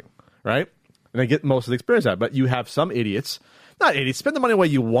or nothing, right? And they get most of the experience out. But you have some idiots. Not idiots, spend the money the way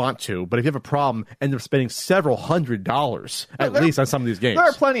you want to, but if you have a problem, end up spending several $100s at least on some of these games. There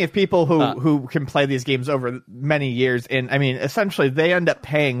are plenty of people who can play these games over many years, and I mean, essentially, they end up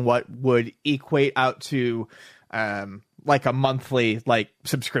paying what would equate out to like a monthly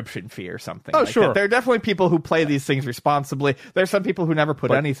subscription fee or something. Oh, sure. That. There are definitely people who play these things responsibly. There's some people who never put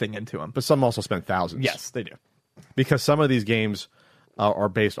anything into them. But some also spend thousands. Yes, they do. Because some of these games are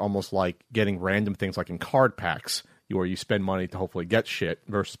based almost like getting random things like in card packs, where you spend money to hopefully get shit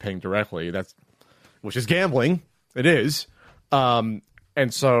versus paying directly. Which is gambling. It is. And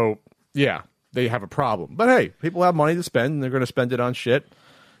so, yeah, they have a problem. But hey, people have money to spend, and they're going to spend it on shit.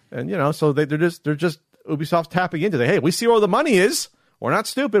 And, so they're just Ubisoft's tapping into it. Hey, we see where the money is. We're not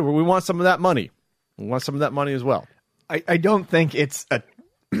stupid. We want some of that money. We want some of that money as well. I don't think it's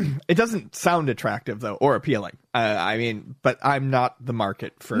it doesn't sound attractive, though, or appealing. But I'm not the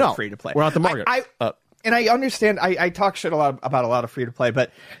market for free-to-play. We're not the market. And I understand, I talk shit about a lot of free-to-play,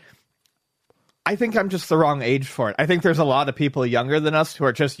 but I think I'm just the wrong age for it. I think there's a lot of people younger than us who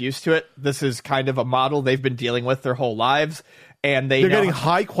are just used to it. This is kind of a model they've been dealing with their whole lives, and they're getting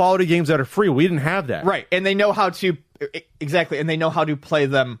high-quality games that are free. We didn't have that. Right, and they know how to... Exactly, and they know how to play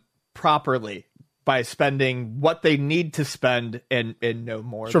them properly by spending what they need to spend and no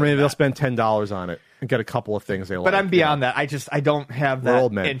more. Sure, maybe they'll spend $10 on it and get a couple of things they like. But I'm beyond that. I don't have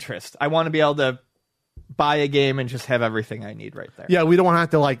that interest. I want to be able to buy a game and just have everything I need right there. Yeah, we don't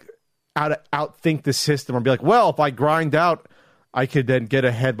want to have to outthink the system or be like, well, if I grind out, I could then get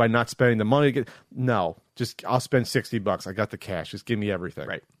ahead by not spending the money. No, just I'll spend $60. I got the cash. Just give me everything.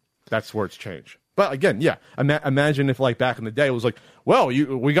 Right. That's where it's changed. But again, yeah, imagine if back in the day it was like, well,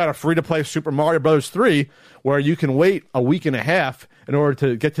 we got a free-to-play Super Mario Bros. 3 where you can wait a week and a half in order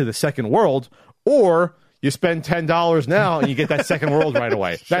to get to the second world, or you spend $10 now and you get that second world right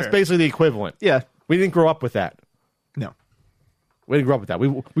away. Sure. That's basically the equivalent. Yeah. We didn't grow up with that. No. We didn't grow up with that. We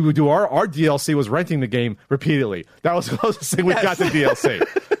would do our DLC was renting the game repeatedly. That was the closest thing we got to DLC.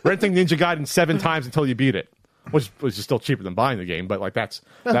 Renting Ninja Gaiden 7 times until you beat it. Which was just still cheaper than buying the game, but that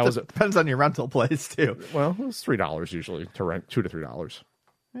was depends on your rental place too. Well, it was $3 usually to rent, $2 to $3.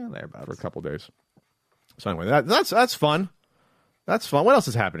 Yeah, thereabouts for a couple days. So anyway, that's fun. That's fun. What else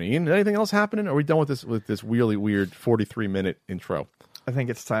is happening, Ian? Anything else happening? Are we done with this really weird 43-minute intro? I think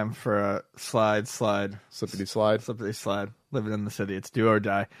it's time for a slide. Slippity slide. Living in the city, it's do or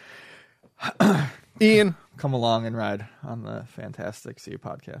die. Ian, come along and ride on the Fantastic CU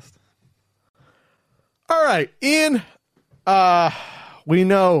podcast. All right, Ian, we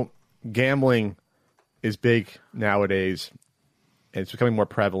know gambling is big nowadays, and it's becoming more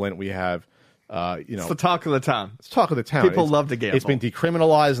prevalent. We have, It's the talk of the town. It's talk of the town. People love to gamble. It's been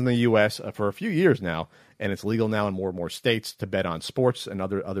decriminalized in the U.S. For a few years now, and it's legal now in more and more states to bet on sports and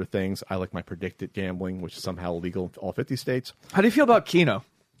other things. I like my predicted gambling, which is somehow illegal in all 50 states. How do you feel about Keno?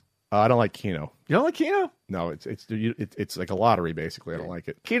 I don't like Keno. You don't like Keno? No, it's like a lottery, basically. I don't like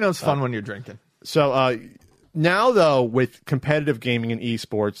it. Keno's fun when you're drinking. So now, though, with competitive gaming and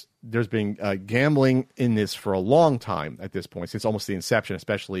esports, there's been gambling in this for a long time at this point, since almost the inception,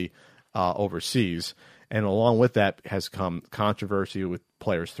 especially overseas. And along with that has come controversy with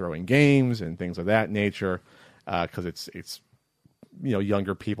players throwing games and things of that nature, because it's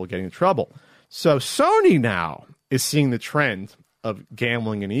younger people getting in trouble. So Sony now is seeing the trend of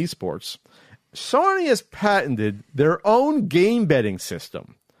gambling in esports, Sony has patented their own game betting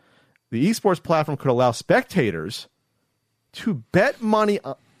system. The esports platform could allow spectators to bet money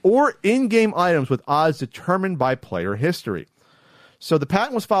or in-game items with odds determined by player history. So the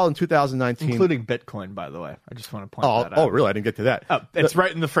patent was filed in 2019. Including Bitcoin, by the way. I just want to point that out. Oh, really? I didn't get to that. It's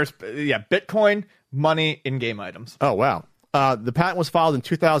right in the first... Yeah, Bitcoin, money, in-game items. Oh, wow. The patent was filed in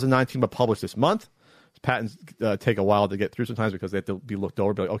 2019 but published this month. Patents take a while to get through sometimes because they have to be looked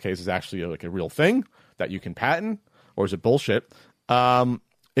over. Be like, okay, is this actually like a real thing that you can patent, or is it bullshit?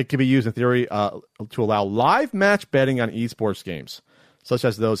 It can be used in theory to allow live match betting on esports games, such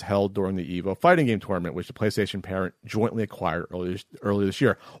as those held during the EVO fighting game tournament, which the PlayStation parent jointly acquired earlier this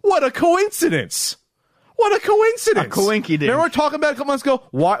year. What a coincidence! What a coincidence! A coinky-dink. Remember we were talking about a couple months ago?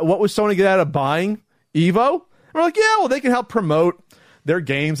 What was Sony get out of buying EVO? And we're like, yeah, well, they can help promote their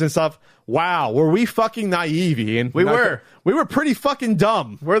games and stuff. Wow, were we fucking naive, Ian? We were pretty fucking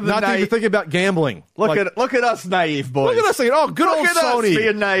dumb. We're the not even thinking about gambling. Look at us, naive boys. Look at us saying, "Oh, good old Sony,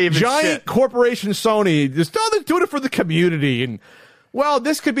 being naive, giant corporation Sony, just they're doing it for the community." And well,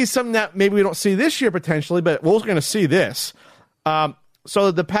 this could be something that maybe we don't see this year potentially, but we're going to see this.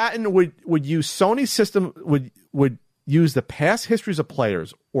 So the patent would use Sony's system would use the past histories of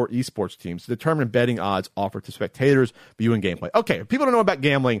players or esports teams to determine betting odds offered to spectators viewing gameplay. Okay, if people don't know about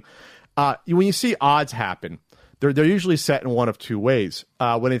gambling. When you see odds happen, they're usually set in one of two ways.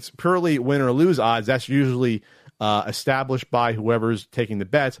 When it's purely win or lose odds, that's usually established by whoever's taking the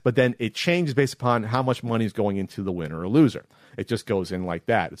bets, but then it changes based upon how much money is going into the winner or loser. It just goes in like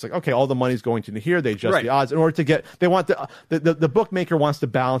that. It's like, okay, all the money's going to here. They adjust the odds in order to get. They want the bookmaker wants to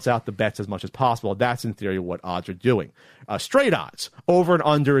balance out the bets as much as possible. That's in theory what odds are doing. Straight odds, over and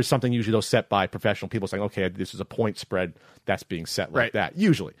under, is something usually those set by professional people saying, okay, this is a point spread that's being set like that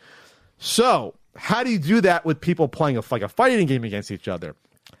usually. So, how do you do that with people playing a fighting game against each other?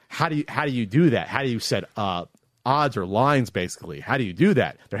 How do you do that? How do you set odds or lines, basically? How do you do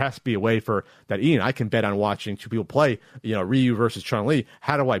that? There has to be a way for that. Ian, I can bet on watching two people play, Ryu versus Chun-Li.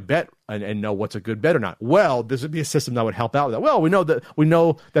 How do I bet and know what's a good bet or not? Well, this would be a system that would help out with that. Well, we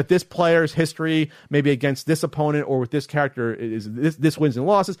know that this player's history, maybe against this opponent or with this character, is this wins and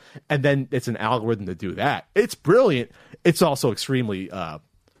losses, and then it's an algorithm to do that. It's brilliant. It's also extremely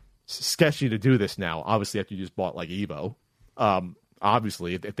sketchy to do this now. Obviously, after you just bought like EVO,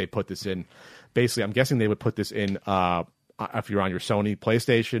 obviously, if they put this in, basically, I'm guessing they would put this in if you're on your Sony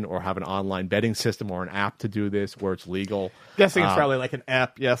PlayStation or have an online betting system or an app to do this where it's legal. Guessing it's probably like an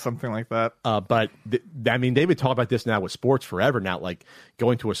app, something like that. But they would talk about this now with sports forever now, like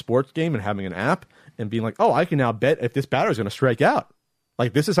going to a sports game and having an app and being like, oh, I can now bet if this batter is going to strike out.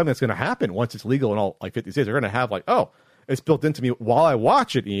 Like, this is something that's going to happen once it's legal in all like 50 states. They're going to have like, oh, it's built into me while I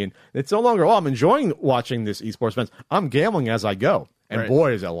watch it, Ian. It's no longer, I'm enjoying watching this esports event. I'm gambling as I go. And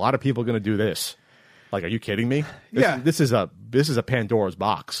boy, is a lot of people going to do this. Like, are you kidding me? This is a Pandora's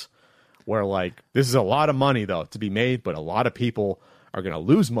box where, like, this is a lot of money, though, to be made, but a lot of people are going to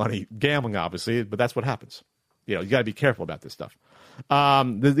lose money gambling, obviously, but that's what happens. You got to be careful about this stuff.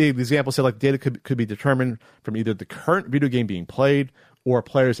 The example said, like, data could be determined from either the current video game being played or a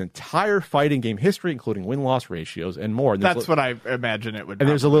player's entire fighting game history, including win-loss ratios and more. And that's what I imagine it would be. And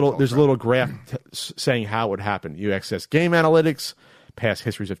there's a little graph saying how it would happen. You access game analytics, past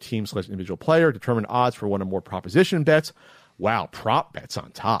histories of teams / individual player, determine odds for one or more proposition bets. Wow, prop bets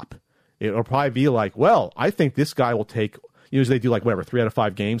on top. It'll probably be like, well, I think this guy will take, usually they do like 3 out of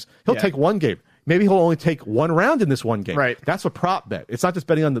 5 games. He'll take one game. Maybe he'll only take one round in this one game. Right. That's a prop bet. It's not just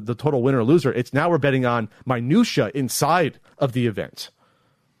betting on the total winner or loser. It's now we're betting on minutia inside of the event.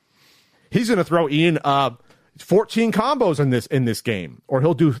 He's going to throw Ian 14 combos in this game, or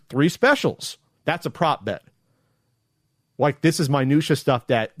he'll do 3 specials. That's a prop bet. Like, this is minutia stuff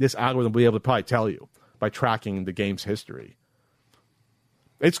that this algorithm will be able to probably tell you by tracking the game's history.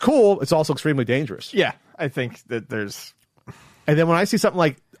 It's cool. It's also extremely dangerous. Yeah, I think that there's... And then when I see something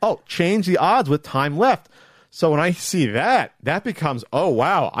like, change the odds with time left. So when I see that becomes, oh,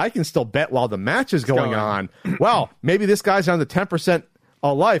 wow, I can still bet while the match is going on. Well, maybe this guy's on the 10%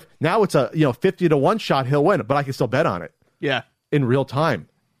 of life. Now it's a 50 to 1 shot he'll win, but I can still bet on it. Yeah. In real time.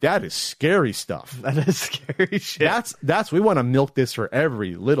 That is scary stuff. That is scary shit. We want to milk this for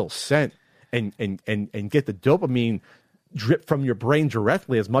every little cent and get the dopamine drip from your brain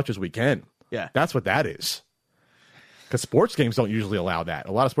directly as much as we can. Yeah. That's what that is. Because sports games don't usually allow that.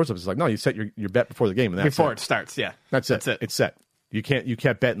 A lot of sports games is like, no, you set your bet before the game, and that's before it starts. Yeah, that's it. It's set. You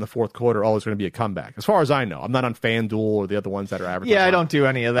can't bet in the fourth quarter. Oh, it's going to be a comeback. As far as I know, I'm not on FanDuel or the other ones that are advertising. Yeah, I don't do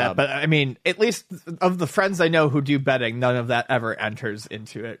any of that. But I mean, at least of the friends I know who do betting, none of that ever enters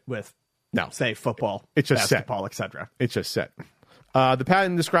into it with, say, football, it's just basketball, etc. It's just set. The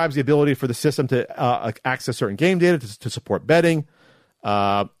patent describes the ability for the system to access certain game data to support betting.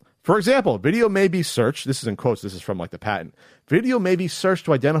 For example, video may be searched. This is in quotes. This is from like the patent. Video may be searched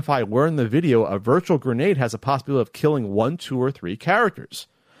to identify where in the video a virtual grenade has a possibility of killing 1, 2, or 3 characters,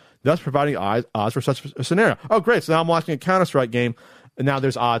 thus providing odds for such a scenario. Oh, great. So now I'm watching a Counter-Strike game, and now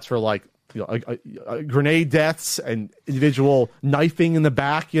there's odds for like grenade deaths and individual knifing in the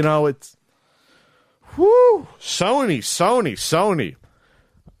back. You know, it's whoo. Sony.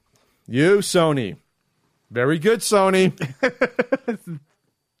 You, Sony. Very good, Sony.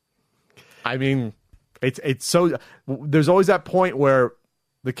 I mean, it's so. There's always that point where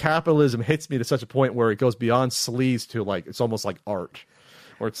the capitalism hits me to such a point where it goes beyond sleaze to like it's almost like art,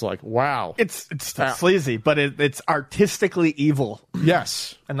 where it's like, wow, it's sleazy, but it's artistically evil.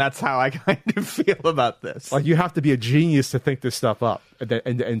 Yes, and that's how I kind of feel about this. Like you have to be a genius to think this stuff up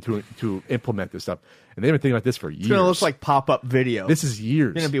and to implement this stuff. And they've been thinking about this for years. It's gonna look like pop-up video. This is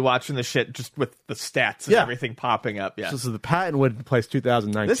years. You're gonna be watching the shit just with the stats and everything popping up. Yeah. So the patent went into place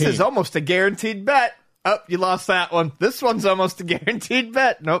 2019. This is almost a guaranteed bet. Oh, you lost that one. This one's almost a guaranteed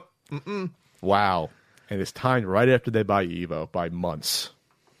bet. Nope. Wow. And it's timed right after they buy Evo by months.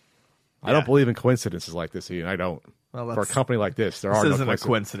 I don't believe in coincidences like this, Ian. I don't. Well, for a company like this, there are no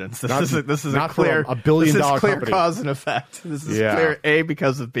coincidences. This isn't a coincidence. This is not a clear $1 billion clear company. Cause and effect. This is clear A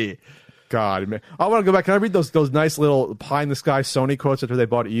because of B. God, man. I want to go back. Can I read those nice little pie in the sky Sony quotes after they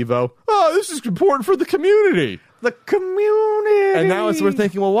bought Evo? Oh, this is important for the community. The community. And now we're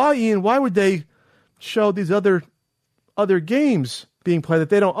thinking, well, why, Ian? Why would they show these other games being played that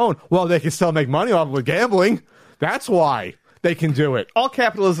they don't own? Well, they can still make money off of gambling. That's why they can do it. All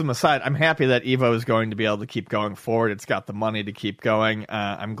capitalism aside, I'm happy that Evo is going to be able to keep going forward. It's got the money to keep going.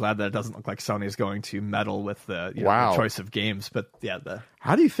 I'm glad that it doesn't look like Sony is going to meddle with the, the choice of games. But yeah,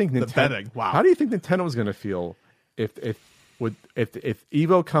 how do you think Nintendo? Betting. Wow. How do you think Nintendo is going to feel if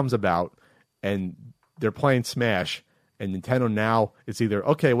Evo comes about and they're playing Smash and Nintendo now it's either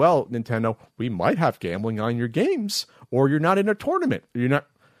okay, well, Nintendo, we might have gambling on your games, or you're not in a tournament. You're not.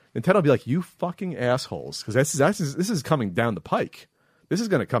 Nintendo will be like, you fucking assholes, because this is coming down the pike. This is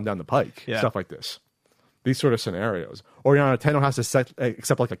going to come down the pike. Yeah. Stuff like this, these sort of scenarios. Or Nintendo has to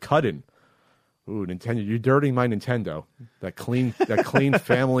accept like a cut-in. Ooh, Nintendo, you're dirtying my Nintendo. That clean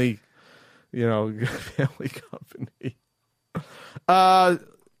family, family company. A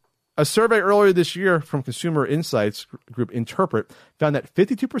survey earlier this year from consumer insights group Interpret found that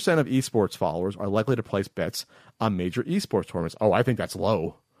 52% of esports followers are likely to place bets on major esports tournaments. Oh, I think that's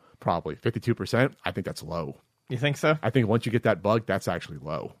low. Probably 52%. I think that's low. You think so? I think once you get that bug, that's actually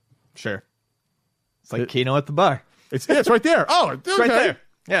low. Sure. It's like Keno at the bar. It's right there. Oh, okay. It's right there.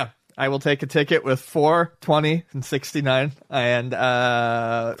 Yeah. I will take a ticket with 4, 20, and 69. And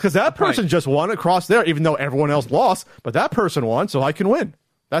because that person just won across there, even though everyone else lost, but that person won, so I can win.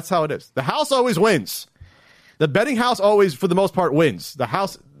 That's how it is. The house always wins. The betting house always, for the most part, wins. The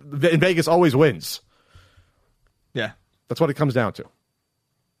house in Vegas always wins. Yeah. That's what it comes down to.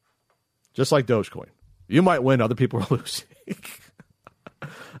 Just like Dogecoin. You might win, other people are losing.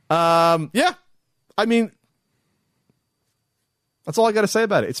 Yeah. I mean, that's all I got to say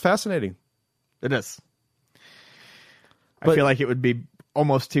about it. It's fascinating. It is. I feel like it would be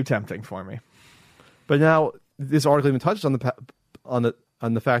almost too tempting for me. But now, this article even touches on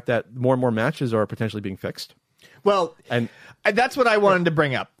the fact that more and more matches are potentially being fixed. Well, and that's what I wanted to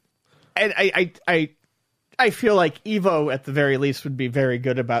bring up. And I feel like Evo, at the very least, would be very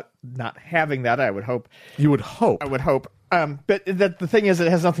good about not having that. I would hope. You would hope. I would hope. But the thing is, it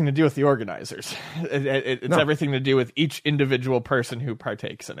has nothing to do with the organizers. It's everything to do with each individual person who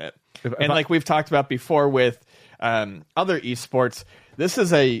partakes in it. Like we've talked about before with other esports, this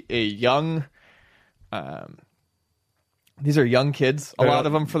is a young... these are young kids, a lot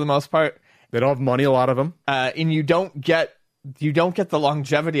of them for the most part. They don't have money, a lot of them. And you don't get the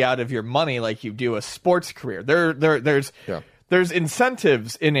longevity out of your money like you do a sports career. There's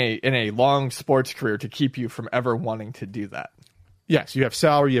incentives in a long sports career to keep you from ever wanting to do that. Yes, you have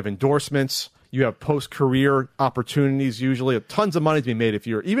salary, you have endorsements, you have post-career opportunities. Usually, tons of money to be made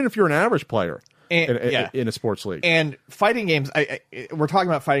even if you're an average player in a sports league. And fighting games, we're talking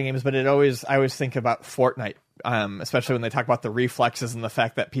about fighting games, but I always think about Fortnite. Especially when they talk about the reflexes and the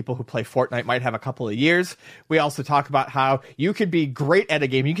fact that people who play Fortnite might have a couple of years. We also talk about how you could be great at a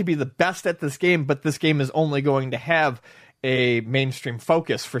game. You could be the best at this game, but this game is only going to have a mainstream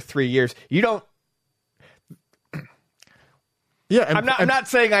focus for 3 years. You don't... Yeah, I'm not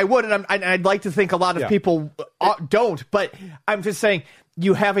saying I would, and I'd like to think a lot of people don't, but I'm just saying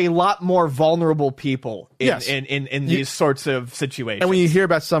you have a lot more vulnerable people in these sorts of situations. And when you hear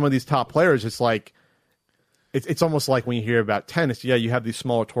about some of these top players, it's like... It's almost like when you hear about tennis. Yeah, you have these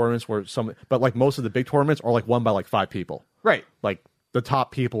smaller tournaments but like most of the big tournaments are like won by like 5 people. Right. Like the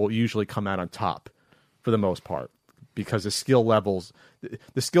top people usually come out on top for the most part because the skill levels,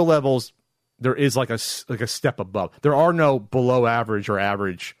 there is like a step above. There are no below average or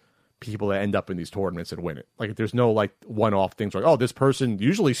average people that end up in these tournaments and win it. Like there's no like one-off things like, oh, this person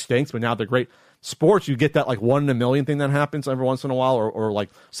usually stinks, but now they're great. Sports, you get that like 1 in a million thing that happens every once in a while, or like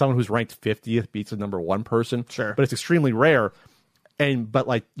someone who's ranked 50th beats the number 1 person. Sure. But it's extremely rare. But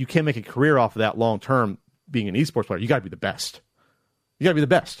like you can't make a career off of that long term being an esports player. You gotta be the best. You gotta be the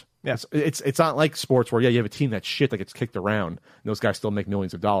best. Yeah. It's not like sports where you have a team that's shit that gets kicked around and those guys still make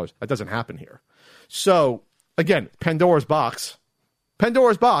millions of dollars. That doesn't happen here. So again, Pandora's box,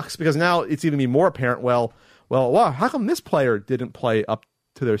 because now it's even more apparent. Well, wow, how come this player didn't play up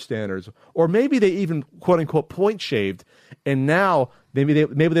to their standards? Or maybe they even quote unquote point shaved, and now maybe they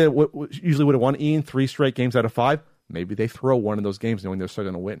usually would have won Ian 3 straight games out of 5. Maybe they throw one of those games knowing they're still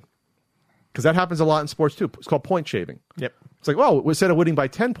going to win, because that happens a lot in sports too. It's called point shaving. Yep. It's like, well, instead of winning by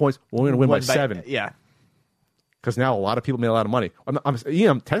 10 points, we're going to win by 7. Yeah. Because now a lot of people made a lot of money.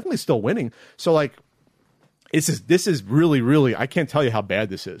 I'm technically still winning. So like, this is really, really, I can't tell you how bad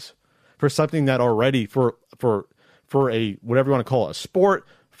this is for something that already for a, whatever you want to call it, a sport,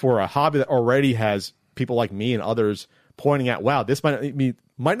 for a hobby that already has people like me and others pointing out, wow, this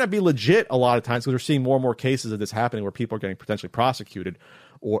might not be legit a lot of times, because we're seeing more and more cases of this happening where people are getting potentially prosecuted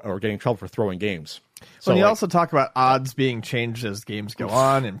or getting in trouble for throwing games. So when you also talk about odds being changed as games go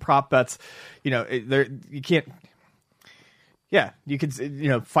on and prop bets, you can't. Yeah, you could.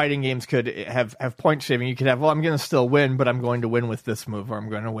 Fighting games could have point shaving. You could have, well, I'm going to still win, but I'm going to win with this move, or I'm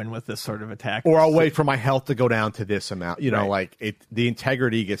going to win with this sort of attack, or I'll wait for my health to go down to this amount. Right. Like the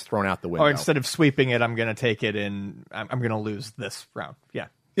integrity gets thrown out the window. Or instead of sweeping it, I'm going to take it and I'm going to lose this round. Yeah.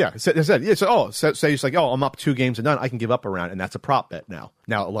 Yeah, say it's like, oh, I'm up 2 games and none. I can give up a round, and that's a prop bet now.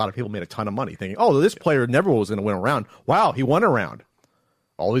 Now, a lot of people made a ton of money thinking, oh, this player never was going to win a round. Wow, he won a round.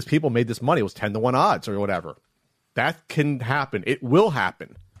 All these people made this money. It was 10-1 odds or whatever. That can happen. It will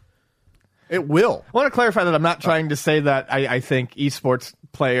happen. It will. I want to clarify that I'm not trying to say that I think esports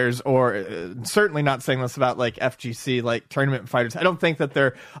players, or certainly not saying this about like FGC, like tournament fighters. I don't think that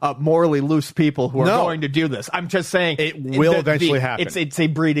they're morally loose people who are going to do this. I'm just saying it will eventually happen. It's a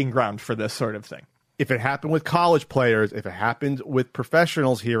breeding ground for this sort of thing. If it happened with college players, if it happens with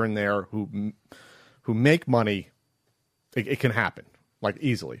professionals here and there who make money, it can happen like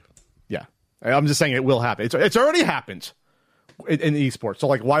easily. Yeah, I'm just saying it will happen. It's already happened in esports. So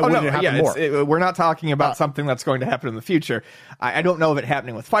like, why wouldn't it happen more? We're not talking about something that's going to happen in the future. I don't know of it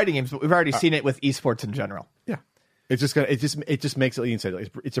happening with fighting games, but we've already seen it with esports in general. Yeah, it just makes it. You say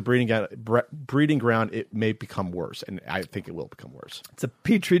it's a breeding ground. It may become worse, and I think it will become worse. It's a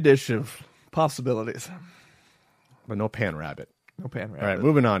petri dish of possibilities, but no pan rabbit. No pan rabbit. All right,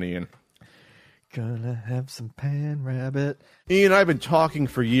 moving on, Ian. Gonna have some pan rabbit. Ian, I've been talking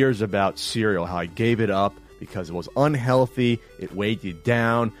for years about cereal, how I gave it up because it was unhealthy, it weighed you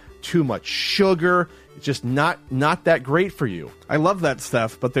down, too much sugar. It's just not that great for you. I love that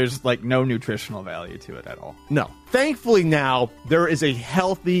stuff, but there's like no nutritional value to it at all. No. Thankfully now, there is a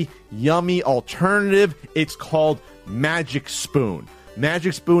healthy, yummy alternative. It's called Magic Spoon.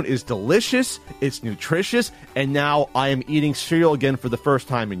 Magic Spoon is delicious, it's nutritious, and now I am eating cereal again for the first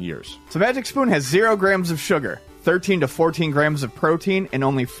time in years. So Magic Spoon has 0 grams of sugar, 13 to 14 grams of protein, and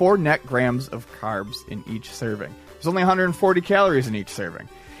only 4 net grams of carbs in each serving. There's only 140 calories in each serving.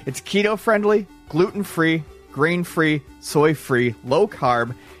 It's keto-friendly, gluten-free, grain-free, soy-free,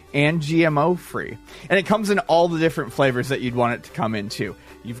 low-carb, and GMO-free. And it comes in all the different flavors that you'd want it to come into.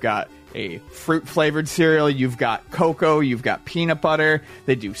 You've got a fruit-flavored cereal, you've got cocoa, you've got peanut butter,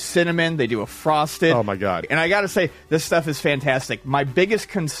 they do cinnamon, they do a frosted. Oh, my God. And I gotta say, this stuff is fantastic. My biggest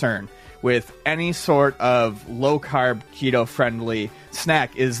concern with any sort of low-carb, keto-friendly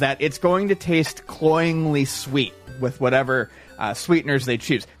snack is that it's going to taste cloyingly sweet with whatever sweeteners they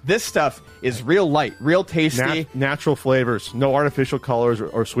choose. This stuff is real light, real tasty. Natural flavors, no artificial colors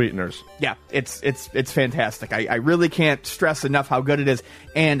or sweeteners. Yeah, it's fantastic. I really can't stress enough how good it is.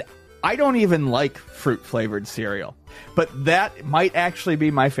 And I don't even like fruit-flavored cereal, but that might actually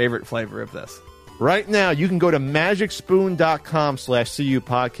be my favorite flavor of this. Right now, you can go to magicspoon.com/CU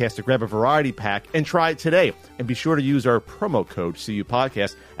podcast to grab a variety pack and try it today. And be sure to use our promo code CU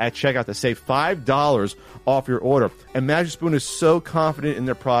podcast at checkout to save $5 off your order. And Magic Spoon is so confident in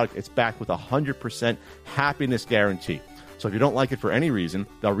their product, it's backed with a 100% happiness guarantee. So if you don't like it for any reason,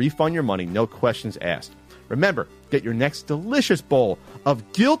 they'll refund your money, no questions asked. Remember, get your next delicious bowl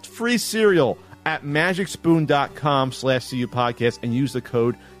of guilt-free cereal at magicspoon.com/CU Podcast and use the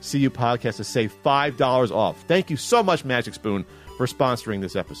code CU Podcast to save $5 off. Thank you so much, Magic Spoon, for sponsoring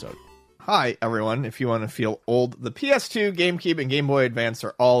this episode. Hi, everyone. If you want to feel old, the PS2, GameCube, and Game Boy Advance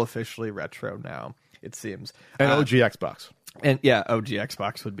are all officially retro now, it seems. And OG Xbox. And yeah, OG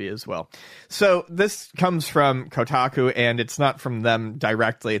Xbox would be as well. So this comes from Kotaku, and it's not from them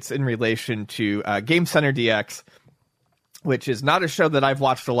directly. It's in relation to Game Center DX, which is not a show that I've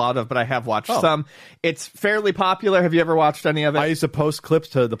watched a lot of, but I have watched some. It's fairly popular. Have you ever watched any of it? I used to post clips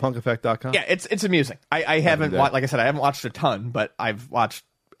to thepunkeffect.com. Yeah, it's amusing. I haven't watched, like I said, I haven't watched a ton, but I've watched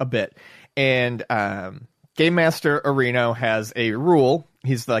a bit. And Game Master Areno has a rule.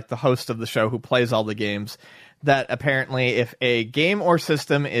 He's like the host of the show who plays all the games, that apparently if a game or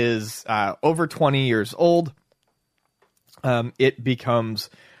system is over 20 years old, it becomes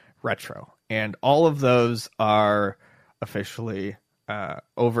retro. And all of those are officially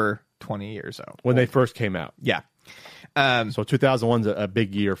over 20 years old. When they first came out. Yeah. So 2001's a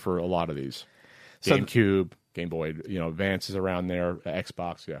big year for a lot of these. So- GameCube, Game Boy, Advance is around there,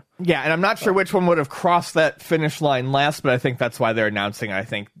 Xbox, yeah. Yeah, and I'm not sure which one would have crossed that finish line last, but I think that's why they're announcing. I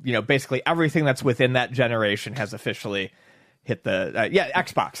think, basically everything that's within that generation has officially hit the...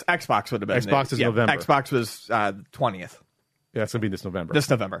 Xbox. Xbox would have been... Xbox is November. Xbox was 20th. Yeah, it's going to be this November. This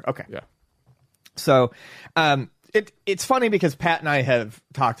November, okay. Yeah. So, it's funny because Pat and I have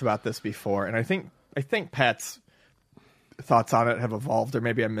talked about this before, and I think Pat's thoughts on it have evolved, or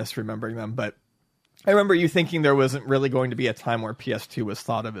maybe I'm misremembering them, but I remember you thinking there wasn't really going to be a time where PS2 was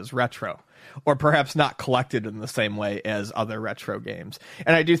thought of as retro, or perhaps not collected in the same way as other retro games.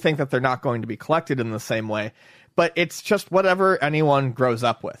 And I do think that they're not going to be collected in the same way, but it's just whatever anyone grows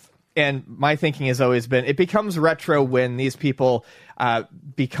up with. And my thinking has always been, it becomes retro when these people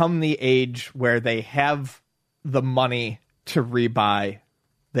become the age where they have the money to rebuy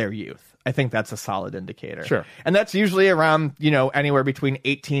their youth. I think that's a solid indicator. Sure. And that's usually around, anywhere between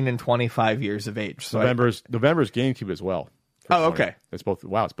 18 and 25 years of age. So November's GameCube as well. Oh, okay. It's both.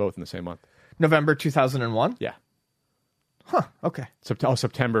 Wow, it's both in the same month. November 2001? Yeah. Huh, okay.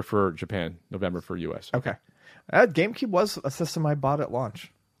 September for Japan, November for US. Okay. GameCube was a system I bought at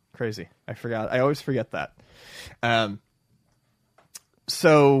launch. Crazy. I forgot. I always forget that.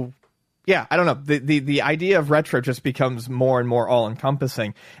 So... yeah, I don't know. The idea of retro just becomes more and more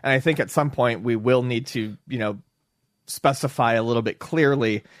all-encompassing. And I think at some point we will need to, specify a little bit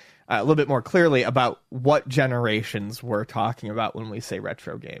more clearly about what generations we're talking about when we say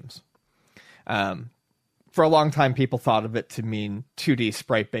retro games. For a long time, people thought of it to mean 2D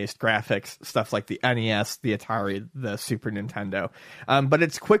sprite-based graphics, stuff like the NES, the Atari, the Super Nintendo. But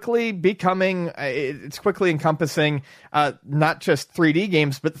it's quickly encompassing not just 3D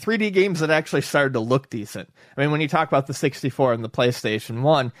games, but 3D games that actually started to look decent. I mean, when you talk about the 64 and the PlayStation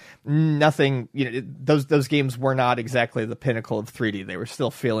 1, nothing, those games were not exactly the pinnacle of 3D. They were still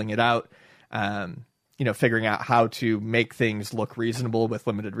feeling it out, figuring out how to make things look reasonable with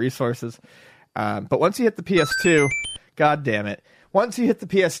limited resources. But once you hit the PS2, god damn it, once you hit the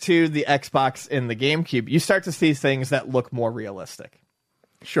PS2, the Xbox, and the GameCube, you start to see things that look more realistic.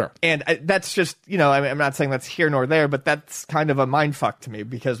 Sure. And that's just, I'm not saying that's here nor there, but that's kind of a mindfuck to me,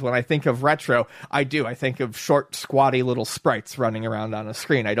 because when I think of retro, I think of short, squatty little sprites running around on a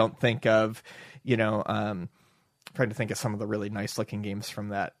screen. I don't think of, trying to think of some of the really nice looking games from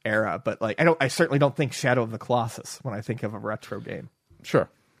that era, but I certainly don't think Shadow of the Colossus when I think of a retro game. Sure.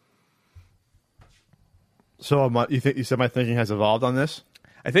 So you said my thinking has evolved on this?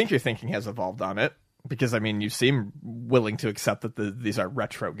 I think your thinking has evolved on it, because, you seem willing to accept that these are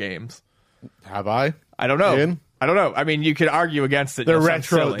retro games. Have I? I don't know. Ian? I don't know. I mean, you could argue against it. They're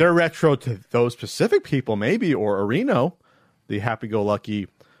retro. They're retro to those specific people, maybe, or Areno, the happy-go-lucky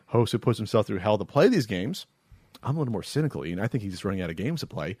host who puts himself through hell to play these games. I'm a little more cynical, Ian. I think he's just running out of games to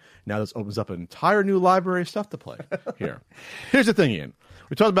play. Now this opens up an entire new library of stuff to play here. Here's the thing, Ian.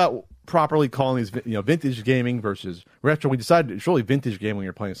 We talked about properly calling these, vintage gaming versus retro. We decided it's really vintage gaming when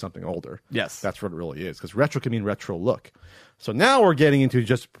you're playing something older. Yes. That's what it really is, because retro can mean retro look. So now we're getting into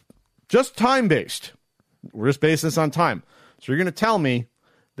just time-based. We're just basing this on time. So you're going to tell me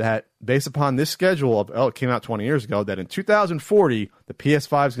that based upon this schedule of, it came out 20 years ago, that in 2040, the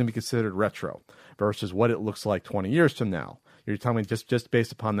PS5 is going to be considered retro versus what it looks like 20 years from now. You're telling me just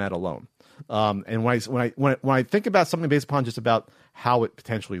based upon that alone. And when I think about something based upon just about how it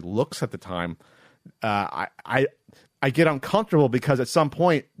potentially looks at the time, I get uncomfortable, because at some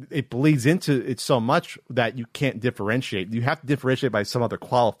point it bleeds into it so much that you can't differentiate. You have to differentiate by some other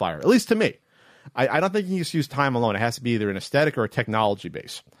qualifier, at least to me. I don't think you can just use time alone. It has to be either an aesthetic or a technology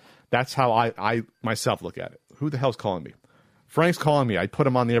base. That's how I myself look at it. Who the hell's calling me? Frank's calling me. I put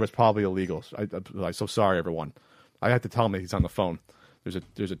him on the air, but it's probably illegal. I'm so sorry, everyone. I have to tell him that he's on the phone.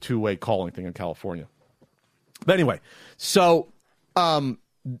 There's a two-way calling thing in California. But anyway, so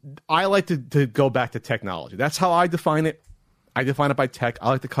I like to go back to technology. That's how I define it. I define it by tech. I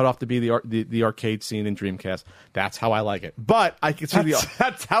like the cutoff to be the arcade scene in Dreamcast. That's how I like it. But I can see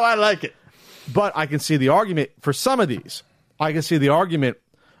that's how I like it. But I can see the argument for some of these. I can see the argument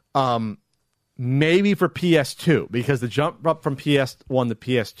maybe for PS2 because the jump up from PS1 to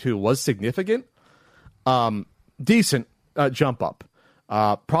PS2 was significant. Decent jump up.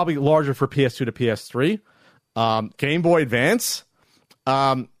 Probably larger for PS2 to PS3. Game Boy Advance.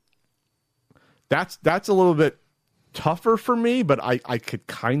 That's a little bit tougher for me, but I could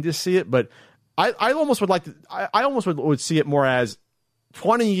kind of see it. But I almost would like to. I almost would see it more as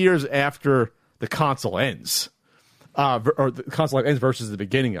 20 years after the console ends, or the console ends versus the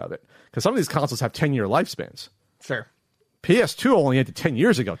beginning of it. Because some of these consoles have 10-year lifespans. Sure. PS2 only ended 10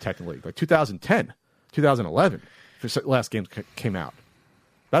 years ago, technically, like 2010, 2011. The last game came out.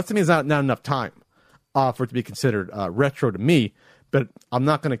 That to me is not enough time for it to be considered retro to me. But I'm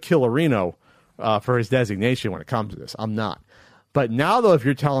not going to kill Areno for his designation when it comes to this. I'm not. But now, though, if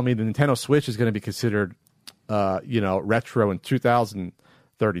you're telling me the Nintendo Switch is going to be considered, retro in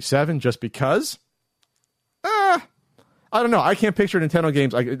 2037 just because, I don't know. I can't picture Nintendo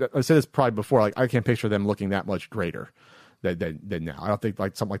games. I said this probably before. Like I can't picture them looking that much greater than now. I don't think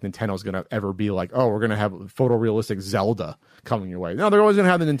like something like Nintendo is going to ever be like, oh, we're going to have photorealistic Zelda coming your way. No, they're always going to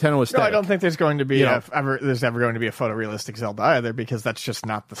have the Nintendo aesthetic. No, I don't think there's going to be ever going to be a photorealistic Zelda either because that's just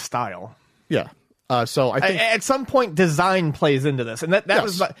not the style. Yeah. So I think at some point design plays into this, and that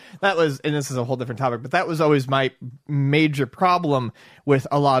was, and this is a whole different topic, but that was always my major problem with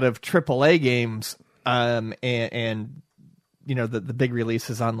a lot of AAA games, and the big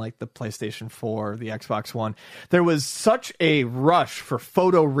releases on like the PlayStation 4, the Xbox One. There was such a rush for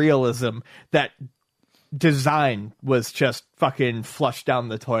photorealism that design was just fucking flushed down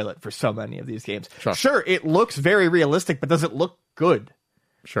the toilet for so many of these games. Sure, it looks very realistic, but does it look good?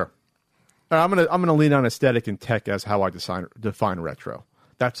 Sure. I'm gonna lean on aesthetic and tech as how I define retro.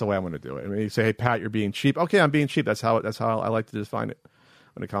 That's the way I'm gonna do it. I mean, you say, "Hey, Pat, you're being cheap." Okay, I'm being cheap. That's how I like to define it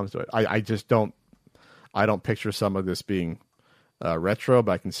when it comes to it. I just don't picture some of this being retro,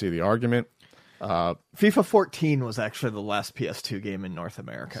 but I can see the argument. FIFA 14 was actually the last PS2 game in North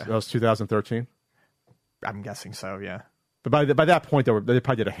America. That was 2013. I'm guessing so. Yeah. But by that point, they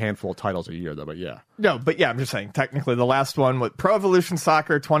probably did a handful of titles a year, though. But yeah. No, but yeah, I'm just saying, technically, the last one was Pro Evolution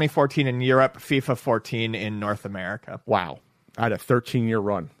Soccer 2014 in Europe, FIFA 14 in North America. Wow. I had a 13-year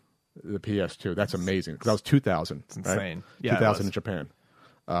run, the PS2. That's amazing. Because that was 2000. It's insane. Right? Yeah, 2000 in Japan.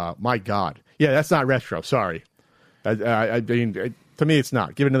 My God. Yeah, that's not retro. Sorry. I mean, to me, it's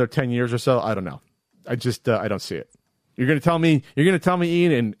not. Give it another 10 years or so. I don't know. I just I don't see it. You're going to tell me,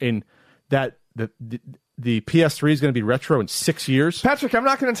 Ian, in that the PS3 is going to be retro in 6 years. Patrick, I'm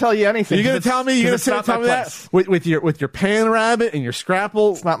not going to tell you anything. You're going to tell me? You're going to tell me that with your Pan Rabbit and your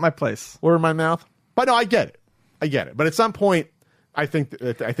Scrapple? It's not my place. Or in my mouth. But no, I get it. But at some point, I think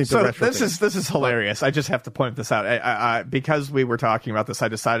the retro. This is hilarious. I just have to point this out. I because we were talking about this,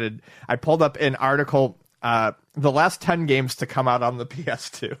 I pulled up an article. The last 10 games to come out on the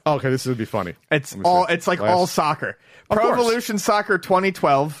PS2. Okay, this would be funny. It's all soccer. Pro Evolution Soccer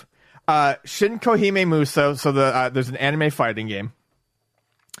 2012. Shin Kohime Muso, so there's an anime fighting game.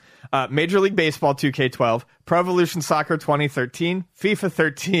 Major League Baseball 2K12, Pro Evolution Soccer 2013, FIFA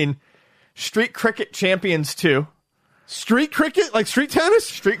 13, Street Cricket Champions 2. Street cricket? Like street tennis?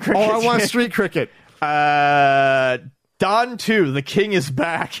 Street cricket. Oh, I want street cricket. Dawn 2, The King is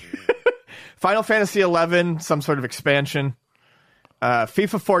Back. Final Fantasy 11, some sort of expansion.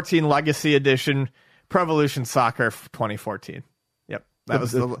 FIFA 14 Legacy Edition, Pro Evolution Soccer 2014. That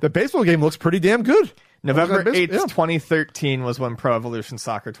was the baseball game looks pretty damn good. November 8th, 2013 was when Pro Evolution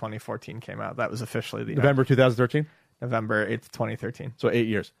Soccer 2014 came out. That was officially the November 2013? November 8th, 2013. So 8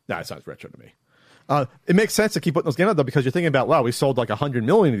 years. Nah, that sounds retro to me. It makes sense to keep putting those games out, though, because you're thinking about, wow, we sold like 100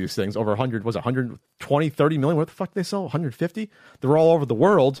 million of these things. Over 100, was it 120, 30 million? What the fuck did they sell? 150? They're all over the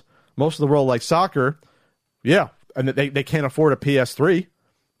world. Most of the world like soccer. Yeah. And they can't afford a PS3,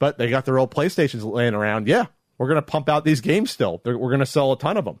 but they got their old PlayStations laying around. Yeah. We're going to pump out these games still. We're going to sell a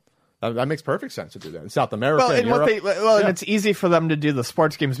ton of them. That makes perfect sense to do that in South America. Well, and Europe. And it's easy for them to do the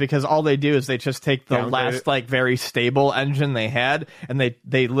sports games because all they do is they just take the last very stable engine they had, and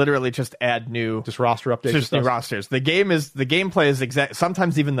they literally just add new roster updates, just new rosters. The gameplay is exact.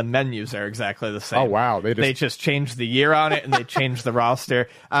 Sometimes even the menus are exactly the same. Oh wow, they just change the year on it and they change the roster.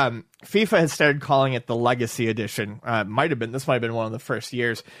 FIFA has started calling it the Legacy Edition. This might have been one of the first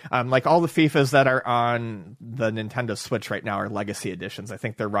years. Like all the FIFAs that are on the Nintendo Switch right now are Legacy Editions. I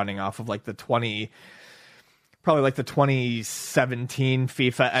think they're running off of like the 2017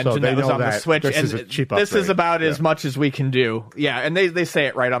 FIFA engine that was on the Switch. This is a cheap upgrade. This is about as much as we can do. Yeah, and they say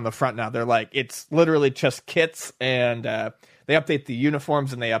it right on the front now. They're like, it's literally just kits, and they update the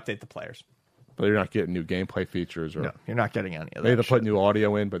uniforms and they update the players. But you're not getting new gameplay features, or no, you're not getting any of that. Maybe they'll put new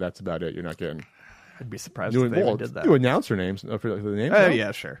audio in, but that's about it. You're not getting. I'd be surprised if they even did that. New announcer names for the names.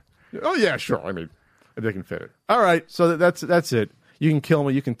 Yeah, sure. Oh yeah, sure. I mean, if they can fit it. All right, so that's it. You can kill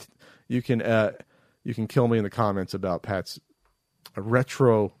me. You can kill me in the comments about Pat's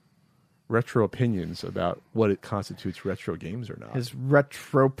retro opinions about what it constitutes retro games or not. His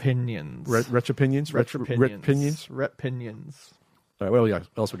retro opinions. Retro opinions. Retro opinions. Ret opinions. All right, what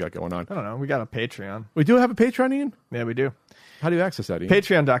else we got going on? I don't know. We got a Patreon. We do have a Patreon, Ian? Yeah, we do. How do you access that, Ian?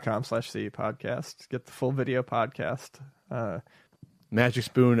 Patreon.com/CE podcast. Get the full video podcast. Magic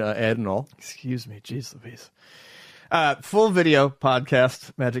Spoon ad and all. Excuse me. Jeez Louise. Full video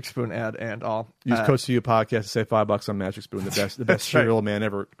podcast, Magic Spoon ad and all. Use code CU podcast to save $5 on Magic Spoon, the best cereal man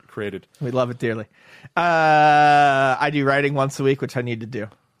ever created. We love it dearly. I do writing once a week, which I need to do.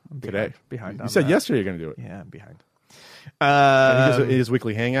 I'm today. Behind. You said yesterday you're going to do it. Yeah, I'm behind. His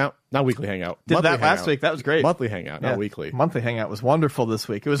weekly hangout, not weekly hangout. Did that last week? That was great. Monthly hangout, not weekly. Monthly hangout was wonderful this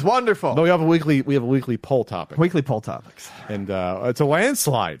week. It was wonderful. No, we have a weekly poll topic. Weekly poll topics, and it's a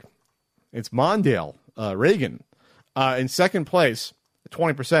landslide. It's Mondale Reagan in second place,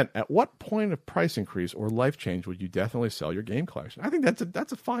 20%. At what point of price increase or life change would you definitely sell your game collection? I think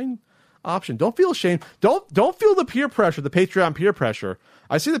that's a fine option. Don't feel ashamed. Don't feel the peer pressure, the Patreon peer pressure.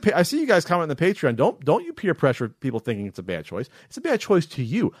 I see you guys comment on the Patreon. Don't you peer pressure people thinking it's a bad choice. It's a bad choice to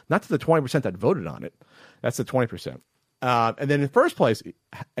you, not to the 20% that voted on it. That's the 20%. And then in first place,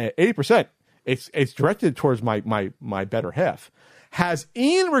 80%. It's directed towards my better half. Has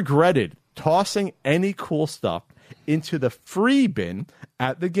Ian regretted tossing any cool stuff into the free bin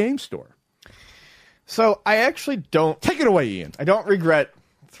at the game store? So I actually don't. Take it away, Ian. I don't regret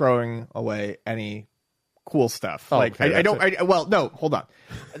throwing away any cool stuff. Oh, like okay, no, hold on.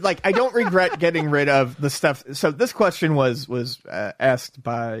 Like I don't regret getting rid of the stuff. So this question was asked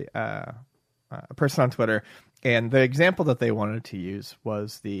by a person on Twitter, and the example that they wanted to use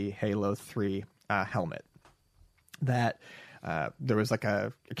was the Halo 3 helmet. That there was like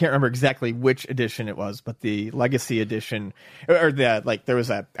I can't remember exactly which edition it was, but the Legacy edition, or there was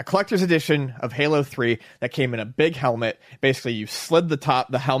a collector's edition of Halo 3 that came in a big helmet. Basically, you slid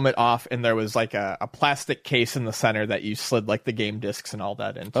the helmet off, and there was like a plastic case in the center that you slid like the game discs and all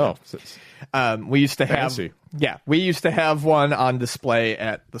that into. Oh, we used to fancy. we used to have one on display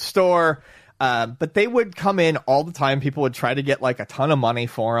at the store, but they would come in all the time. People would try to get like a ton of money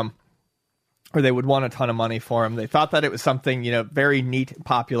for them. Or they would want a ton of money for them. They thought that it was something, very neat and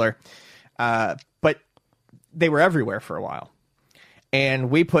popular. But they were everywhere for a while. And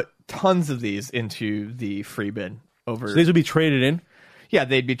we put tons of these into the free bin. So these would be traded in? Yeah,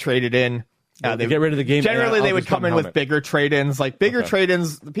 they'd be traded in. They get rid of the game. Generally, they would come in with bigger trade-ins. Like bigger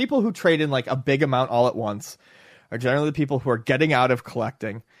trade-ins, the people who trade in like a big amount all at once are generally the people who are getting out of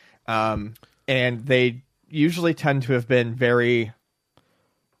collecting. And they usually tend to have been very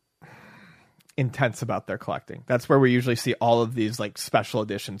intense about their collecting. That's where we usually see all of these like special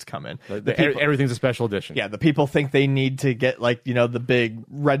editions come in. Everything's a special edition. Yeah, the people think they need to get like the big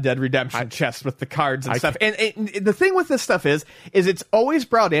Red Dead Redemption chest with the cards and stuff. And the thing with this stuff is it's always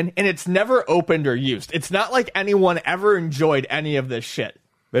brought in and it's never opened or used. It's not like anyone ever enjoyed any of this shit.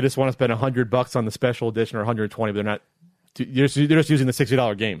 They just want to spend $100 on the special edition or $120, but they're not. They're just using the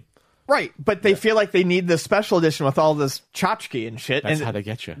 $60 game. Right, but they feel like they need the special edition with all this tchotchke and shit. That's and how they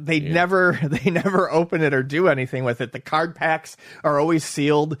get you. They never open it or do anything with it. The card packs are always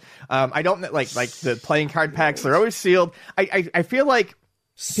sealed. I don't like the playing card packs. They're always sealed. I feel like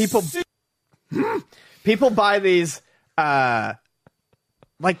people buy these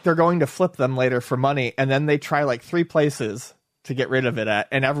like they're going to flip them later for money, and then they try like 3 places to get rid of it at,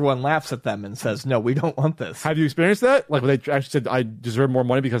 and everyone laughs at them and says, no, we don't want this. Have you experienced that? Like when they actually said, I deserve more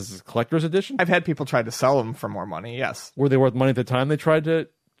money because it's a collector's edition? I've had people try to sell them for more money, yes. Were they worth money at the time they tried to?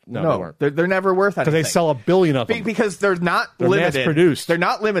 No, they weren't. They're never worth anything. Because they sell 1 billion of them. Because they're not limited. Mass-produced. They're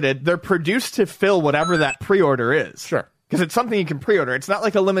not limited. They're produced to fill whatever that pre-order is. Sure. Because it's something you can pre-order. It's not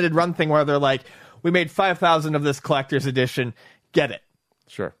like a limited run thing where they're like, we made 5,000 of this collector's edition, get it.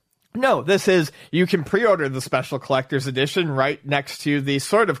 Sure. No, this is, you can pre-order the special collector's edition right next to the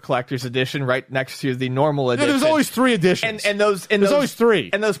sort of collector's edition right next to the normal edition. Yeah, there's always 3 editions. And those always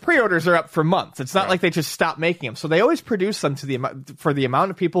 3. And those pre-orders are up for months. It's not like they just stop making them. So they always produce them for the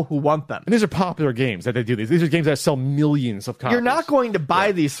amount of people who want them. And these are popular games that they do these. These are games that sell millions of copies. You're not going to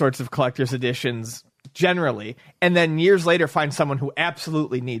buy these sorts of collector's editions generally, and then years later find someone who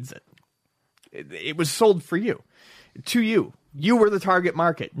absolutely needs it. It was sold for you, to you. You were the target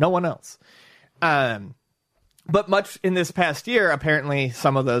market, no one else. But much in this past year, apparently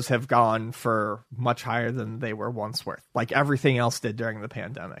some of those have gone for much higher than they were once worth, like everything else did during the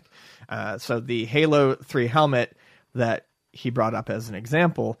pandemic. So the Halo 3 helmet that he brought up as an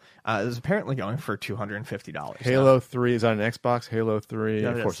example is apparently going for $250. Halo 3 is on an Xbox. Halo 3,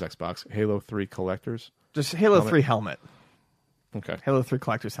 Yeah, of course, Xbox. Halo 3 collectors. Just Halo 3 helmet. Okay. Halo 3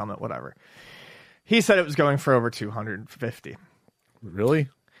 collector's helmet, whatever. He said it was going for over $250. Really?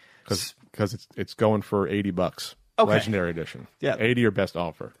 Because it's going for $80. Okay. Legendary edition. Yeah. 80 or best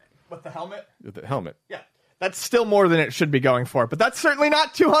offer. With the helmet? The helmet. Yeah. That's still more than it should be going for, but that's certainly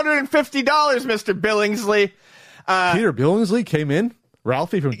not $250, Mr. Billingsley. Peter Billingsley came in.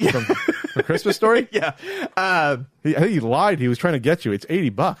 Ralphie from Christmas Story. Yeah. I think he lied. He was trying to get you. It's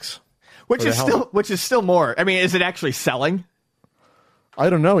 $80. Which is still more. I mean, is it actually selling? I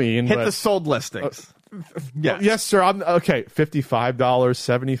don't know, Ian. Hit the sold listings. Yeah. Yes, sir. I'm okay. $55,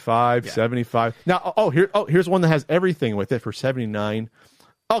 $75, $75. Now, here's one that has everything with it for $79.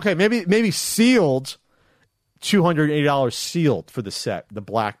 Okay, maybe sealed. $280 sealed for the set, the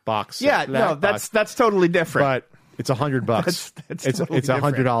black box set. Yeah, that's totally different. But it's $100. That's it's totally it's a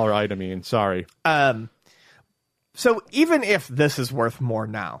 $100 item, Ian. Sorry. So even if this is worth more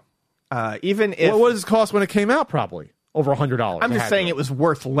now, even if what does it cost when it came out? Probably over $100. I'm just saying it was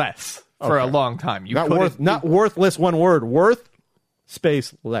worth less for a long time. Not worthless. One word. Worth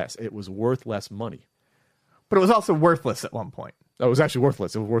space less. It was worth less money. But it was also worthless at one point. It was actually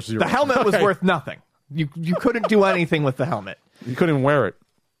worthless. It was worth 0. The helmet was worth nothing. You couldn't do anything with the helmet. You couldn't even wear it.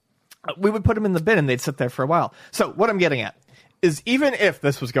 We would put them in the bin and they'd sit there for a while. So what I'm getting at is, even if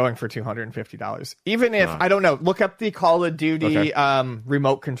this was going for $250, even if, I don't know, look up the Call of Duty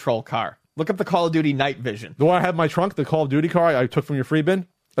remote control car. Look up the Call of Duty Night Vision. The one I have in my trunk, the Call of Duty car I took from your free bin?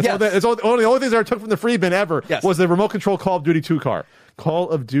 Yes. It's the only things I took from the free bin ever was the remote control Call of Duty 2 car. Call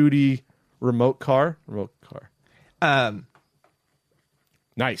of Duty remote car.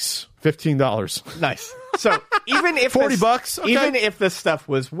 Nice. $15. Nice. So even if $40, okay. even if this stuff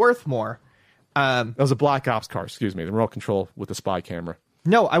was worth more, that was a Black Ops car. Excuse me, the remote control with the spy camera.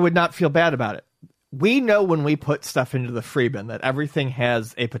 No, I would not feel bad about it. We know when we put stuff into the free bin that everything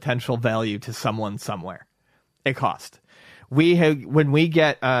has a potential value to someone somewhere. A cost. When we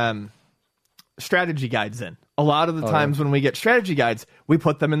get strategy guides in. A lot of the times when we get strategy guides, we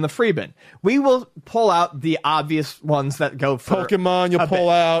put them in the free bin. We will pull out the obvious ones that go for Pokemon. You'll pull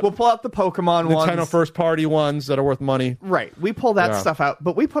out. We'll pull out the Pokemon ones. Nintendo first party ones that are worth money. Right. We pull that stuff out,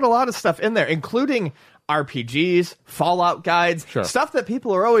 but we put a lot of stuff in there, including RPGs, Fallout guides, stuff that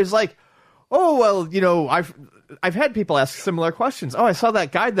people are always like, "Oh, well, I've had people ask similar questions. Oh, I saw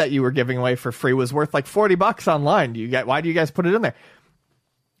that guide that you were giving away for free was worth like $40 online. Why do you guys put it in there?"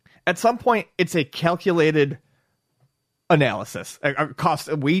 At some point, it's a calculated analysis.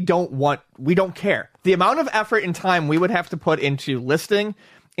 Cost. We don't care. The amount of effort and time we would have to put into listing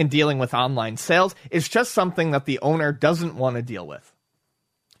and dealing with online sales is just something that the owner doesn't want to deal with.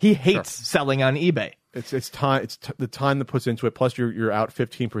 He hates selling on eBay. It's time. It's the time that puts into it. Plus, you're out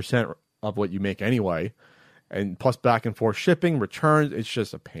 15% of what you make anyway, and plus back and forth shipping, returns. It's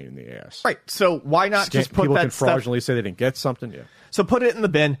just a pain in the ass. Right. So why not just put people that can fraudulently say they didn't get something? Yeah. So put it in the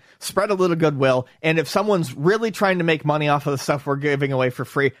bin, spread a little goodwill, and if someone's really trying to make money off of the stuff we're giving away for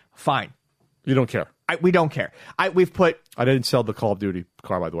free, fine. You don't care. We don't care. I didn't sell the Call of Duty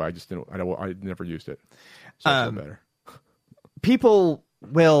car, by the way. I just didn't. I never used it. So I feel better. People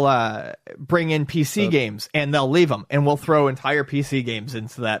will bring in PC games and they'll leave them, and we'll throw entire PC games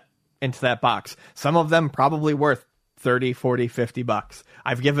into that box. Some of them probably worth $30, $40, $50.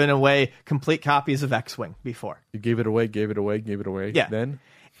 I've given away complete copies of X-Wing before. You gave it away. Yeah. Then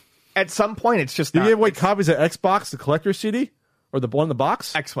at some point, it's just you gave away copies of Xbox, the collector CD, or the one in the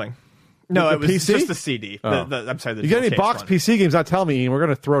box. X-Wing. No, it was PC? just the CD. I'm sorry. You get any box PC games? Not tell me, Ian. We're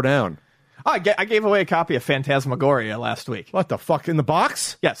going to throw down. Oh, I gave away a copy of Phantasmagoria last week. What the fuck? In the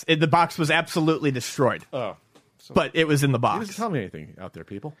box? Yes, the box was absolutely destroyed. Oh. But it was in the box. You doesn't tell me anything out there,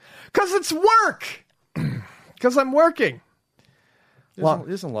 people. Because it's work. Because I'm working. He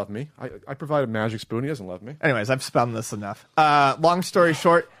doesn't love me. I provide a magic spoon. He doesn't love me. Anyways, I've spun this enough. Long story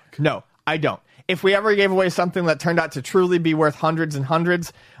short, no, I don't. if we ever gave away something that turned out to truly be worth hundreds and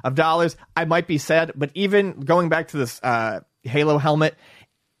hundreds of dollars, I might be sad. But even going back to this Halo helmet,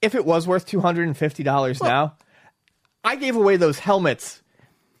 if it was worth $250 now, I gave away those helmets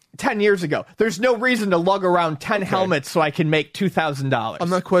 10 years ago. There's no reason to lug around 10 helmets so I can make $2,000. I'm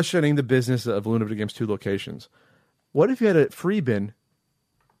not questioning the business of Luna Video Games 2 locations. What if you had a free bin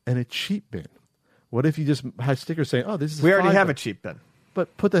and a cheap bin? What if you just had stickers saying, "Oh, this is"? We already have a cheap bin.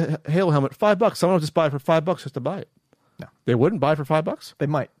 But put the Halo helmet $5. Someone will just buy it for $5 just to buy it. No, they wouldn't buy it for $5. They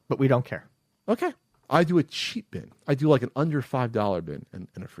might, but we don't care. Okay, I do a cheap bin. I do like an under $5 bin and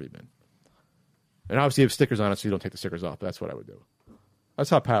a free bin. And obviously, you have stickers on it, so you don't take the stickers off. That's what I would do. That's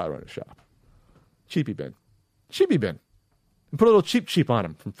how Pat would run his shop. Cheapy bin, and put a little cheap on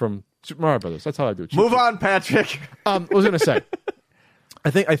him from Super Mario Brothers. That's how I do it. Move on, Patrick. I was going to say, I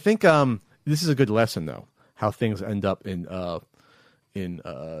think this is a good lesson though. How things end up in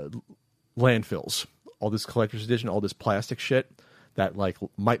landfills. All this collector's edition, all this plastic shit that like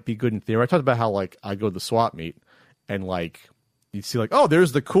might be good in theory. I talked about how like I go to the swap meet and like you see like, oh,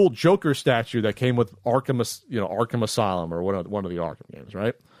 there's the cool Joker statue that came with Arkham Asylum or one of the Arkham games,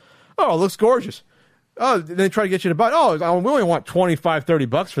 right? Oh, it looks gorgeous. Oh, they try to get you to buy it. Oh, we only want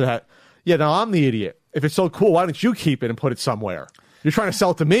 $25-$30 for that. Yeah, now I'm the idiot. If it's so cool, why don't you keep it and put it somewhere? You're trying to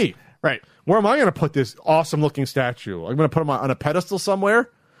sell it to me. Right. Where am I going to put this awesome-looking statue? I'm going to put it on a pedestal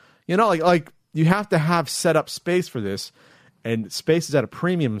somewhere? You know, like you have to have set up space for this, and space is at a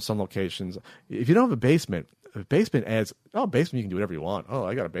premium in some locations. If you don't have a basement adds, basement, you can do whatever you want. Oh,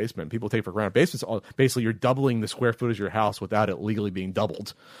 I got a basement. People take for granted. Basement's basically you're doubling the square footage of your house without it legally being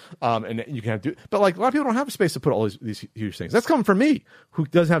doubled. And you can do, but like a lot of people don't have space to put all these huge things. That's coming from me, who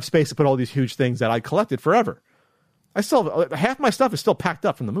doesn't have space to put all these huge things that I collected forever. I still half my stuff is still packed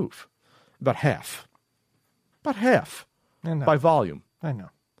up from the move. About half. By volume. I know.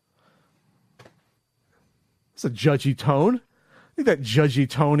 It's a judgy tone. I think that judgy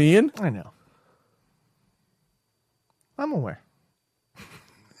tone, Ian. I know. I'm aware.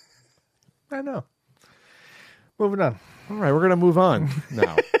 I know. Moving on. All right, we're gonna move on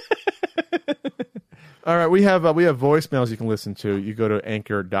now. All right, we have voicemails you can listen to. You go to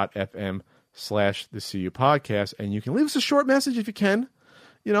anchor.fm/the CU podcast, and you can leave us a short message if you can.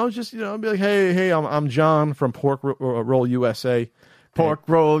 Be like, hey, I'm John from Pork Roll USA. Pork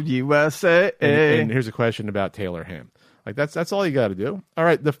Roll USA. And here's a question about Taylor ham. Like that's all you got to do. All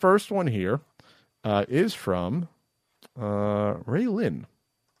right, the first one here is from Ray Lynn.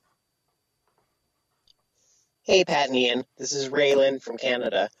 Hey, Pat and Ian. This is Ray Lynn from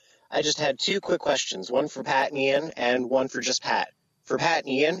Canada. I just had two quick questions, one for Pat and Ian and one for just Pat. For Pat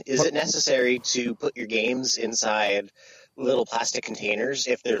and Ian, is it necessary to put your games inside little plastic containers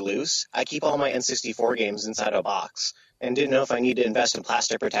if they're loose? I keep all my N64 games inside a box and didn't know if I need to invest in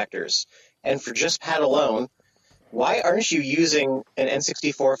plastic protectors. And for just Pat alone, why aren't you using an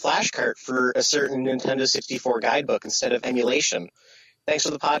N64 flash cart for a certain Nintendo 64 guidebook instead of emulation? Thanks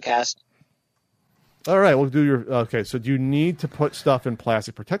for the podcast. All right, we'll do your okay. So, do you need to put stuff in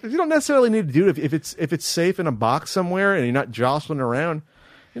plastic protectors? You don't necessarily need to do it if it's safe in a box somewhere and you're not jostling around.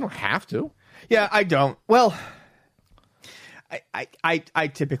 You don't have to. Yeah, I don't. Well, I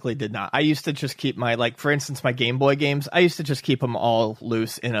typically did not. I used to just keep for instance, my Game Boy games. I used to just keep them all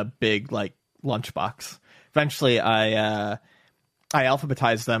loose in a big lunchbox. Eventually, I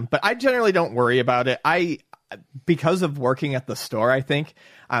alphabetized them, but I generally don't worry about it. Because of working at the store, I think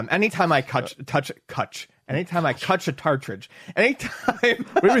anytime I touch a cartridge, anytime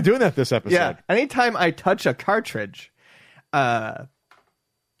we've been doing that this episode. Yeah, anytime I touch a cartridge, I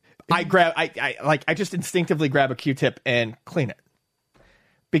just instinctively grab a Q-tip and clean it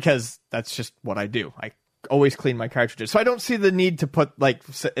because that's just what I do. I always clean my cartridges, so I don't see the need to put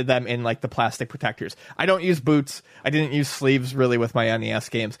them in the plastic protectors. I don't use boots. I didn't use sleeves really with my NES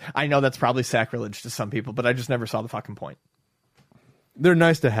games. I know that's probably sacrilege to some people, but I just never saw the fucking point. They're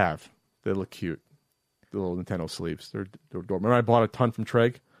nice to have. They look cute. The little Nintendo sleeves. They're adorable. Remember I bought a ton from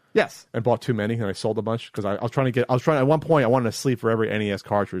Treg? Yes. I bought too many and I sold a bunch because I was trying at one point I wanted a sleeve for every NES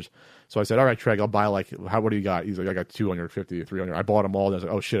cartridge. So I said, all right, Treg, I'll buy what do you got? He's like, I got 250 or 300. I bought them all. And I was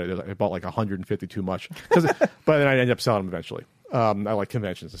like, oh shit, I bought 150 too much. But then I ended up selling them eventually. I like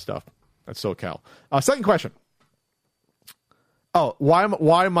conventions and stuff. That's SoCal. Second question. Oh, why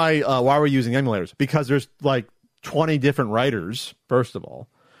are we using emulators? Because there's 20 different writers, first of all.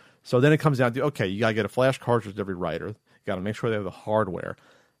 So then it comes down to, okay, you got to get a flash cartridge to every writer. You got to make sure they have the hardware.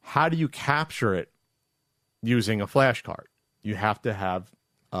 How do you capture it using a flash card? You have to have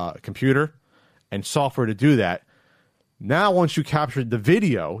a computer and software to do that. Now, once you captured the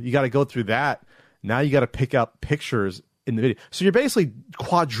video, you got to go through that. Now you got to pick up pictures in the video. So you're basically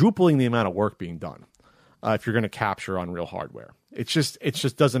quadrupling the amount of work being done if you're going to capture on real hardware. It just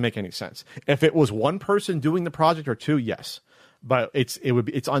doesn't make any sense. If it was one person doing the project or two, yes, but it's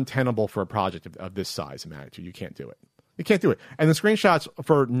untenable for a project of this size and magnitude. You can't do it. You can't do it. And the screenshots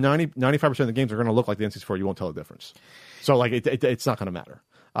for 95% of the games are going to look like the N64. You won't tell the difference. So like it's not going to matter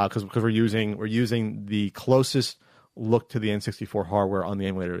because we're using the closest look to the N64 hardware on the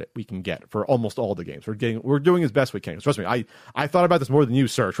emulator that we can get for almost all the games. We're doing as best we can. Trust me, I thought about this more than you,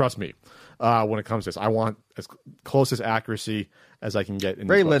 sir. Trust me. When it comes to this, I want as close as accuracy as I can get.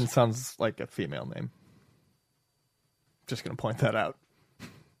 Raylan sounds like a female name. Just going to point that out.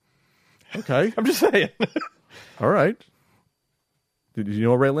 Okay, I'm just saying. All right. Did you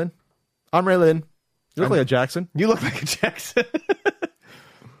know Raylan? I'm Raylan. You look like a Jackson. You look like a Jackson.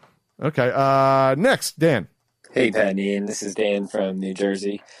 Okay. Next, Dan. Hey, Pat and Ian. This is Dan from New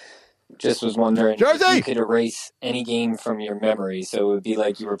Jersey. Just was wondering Jersey! if you could erase any game from your memory so it would be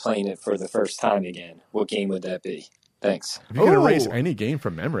like you were playing it for the first time again. What game would that be? Thanks. If you could erase any game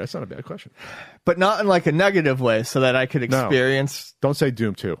from memory, that's not a bad question. But not in like a negative way so that I could experience... No. Don't say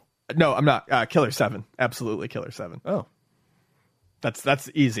Doom 2. No, I'm not. Killer 7. Absolutely Killer 7. Oh. That's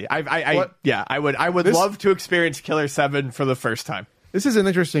easy. I would love to experience Killer 7 for the first time. This is an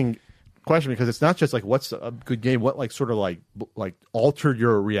interesting question because it's not just like what's a good game, what like sort of like altered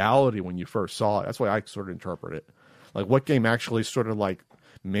your reality when you first saw it. That's why I sort of interpret it. Like what game actually sort of like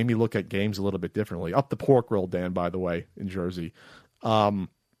made me look at games a little bit differently. Up the pork grill, Dan, by the way, in Jersey. What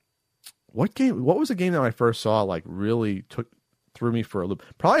was a game that I first saw like really threw me for a loop?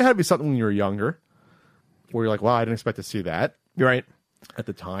 Probably had to be something when you were younger where you're like, wow, I didn't expect to see that. You're right. At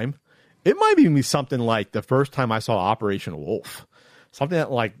the time. It might even be something like the first time I saw Operation Wolf. Something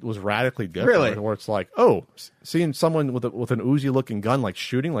that like was radically different. Really? Where it's like, oh, seeing someone with an Uzi looking gun like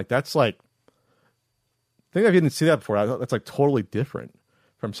shooting, like that's like I think I didn't see that before. That's like totally different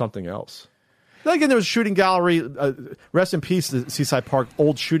from something else. Then again, there was a shooting gallery. Rest in peace, the Seaside Park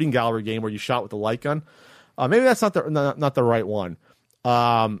old shooting gallery game where you shot with the light gun. Maybe that's not the right one.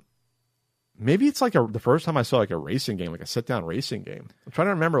 Maybe it's like the first time I saw like a racing game, like a sit down racing game. I'm trying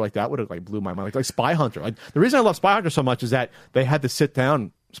to remember, like that would have like blew my mind. Like Spy Hunter. Like, the reason I love Spy Hunter so much is that they had the sit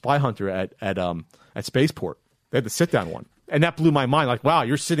down Spy Hunter at Spaceport. They had the sit down one, and that blew my mind. Like, wow,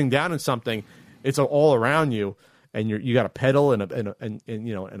 you're sitting down in something. It's all around you, and you got a pedal and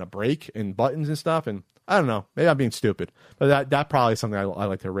a brake and buttons and stuff. And I don't know, maybe I'm being stupid, but that probably is something I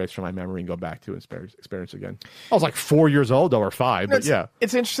like to erase from my memory and go back to and experience again. I was like 4 years old or 5, but yeah.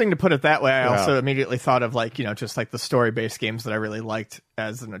 It's interesting to put it that way. I also immediately thought of like, just like the story-based games that I really liked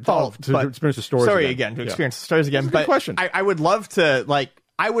as an adult. To experience the stories again. To experience the stories again. That's a good question. I would love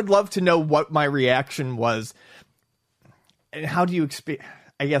to know what my reaction was. And how do you experience...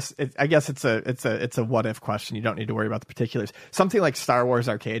 I guess it's a what if question. You don't need to worry about the particulars. Something like Star Wars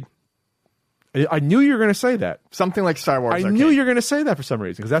Arcade. I knew you were going to say that. Something like Star Wars Arcade. I knew you were going to say that for some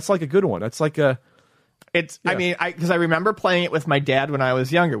reason because that's like a good one. That's like a. It's. Yeah. I mean, because I remember playing it with my dad when I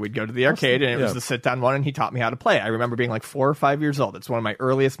was younger. We'd go to the arcade and it was the sit down one, and he taught me how to play. I remember being like 4 or 5 years old. It's one of my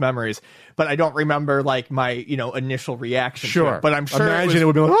earliest memories, but I don't remember like my initial reaction. Sure, to it. But I'm sure it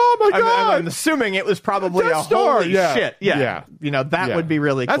would be like, oh my god! I'm assuming it was probably a holy shit. Yeah. That would be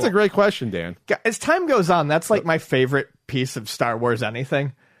really cool. That's a great question, Dan. As time goes on, that's like my favorite piece of Star Wars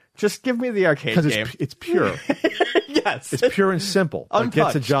anything. Just give me the arcade game. It's pure. Yes. It's pure and simple. It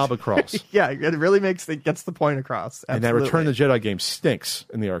gets a job across. Yeah, it really gets the point across. Absolutely. And that Return of the Jedi game stinks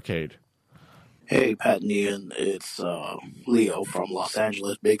in the arcade. Hey, Pat and Ian. It's Leo from Los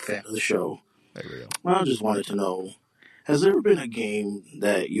Angeles. Big fan of the show. Hey, Leo. I just wanted to know, has there ever been a game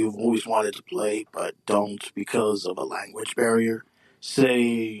that you've always wanted to play but don't because of a language barrier?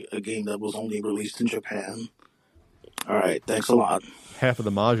 Say, a game that was only released in Japan? All right, thanks a lot. Half of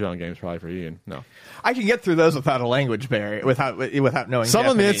the Mahjong games probably for Ian. No, I can get through those without a language barrier, without knowing. Some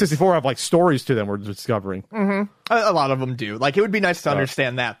Japanese. of the N64 have like stories to them. We're discovering. Mm-hmm. A lot of them do. Like it would be nice to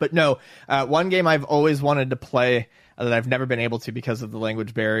understand that, but no. One game I've always wanted to play that I've never been able to because of the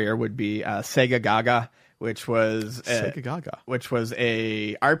language barrier would be Sega Gaga, which was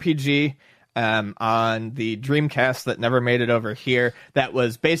a RPG. On the Dreamcast that never made it over here. That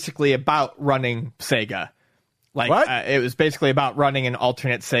was basically about running Sega. It was basically about running an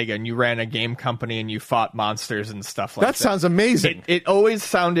alternate Sega, and you ran a game company and you fought monsters and stuff like that. That sounds amazing. It always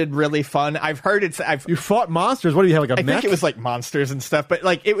sounded really fun. I've heard you fought monsters. What do you have, like a mech? I think it was like monsters and stuff, but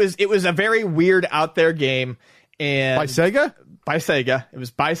like it was a very weird out there game. And by Sega? By Sega. It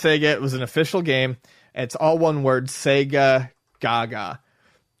was by Sega. It was an official game. It's all one word, Sega Gaga.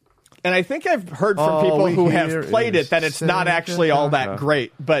 And I think I've heard from people who have played it that it's not actually all that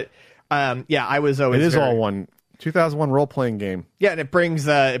great. But I was always. It is all one. 2001 role playing game. Yeah, and it brings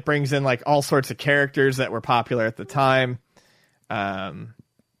in like all sorts of characters that were popular at the time.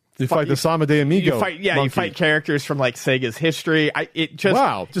 You fight the Sama de Amigo. You fight characters from like Sega's history.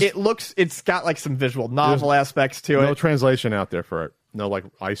 It's got like some visual novel aspects to it. No translation out there for it. No like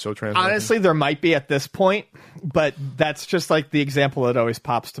ISO translation. Honestly, there might be at this point, but that's just like the example that always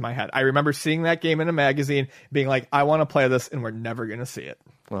pops to my head. I remember seeing that game in a magazine, being like, I want to play this, and we're never going to see it.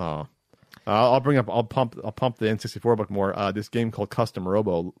 Oh. I'll pump the N64 book more. This game called Custom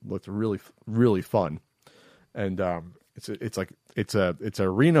Robo looked really, really fun. And it's a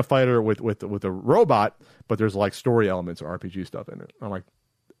arena fighter with a robot, but there's like story elements or RPG stuff in it. I'm like,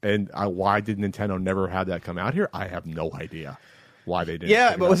 why did Nintendo never have that come out here? I have no idea why they didn't.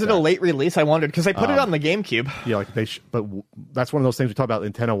 Yeah, but was it a late release? I wondered because I put it on the GameCube. Yeah, like but that's one of those things we talk about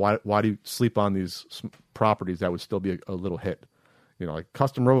Nintendo. Why do you sleep on these properties that would still be a little hit? You know, like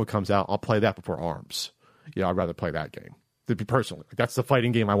Custom Robo comes out, I'll play that before ARMS. Yeah, I'd rather play that game. To be personally, that's the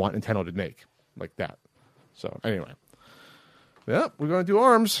fighting game I want Nintendo to make, like that. So anyway. Yeah, we're going to do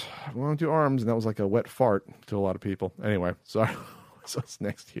ARMS. We're going to do ARMS, and that was like a wet fart to a lot of people. Anyway, sorry. So what's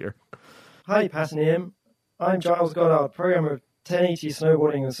next here? Hi, Pat and Ian. I'm Giles Goddard, programmer of 1080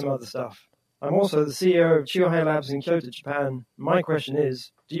 snowboarding and some other stuff. I'm also the CEO of Chuhai Labs in Kyoto, Japan. My question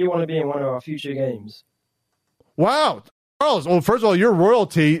is, do you want to be in one of our future games? Wow. Charles, well, first of all, you're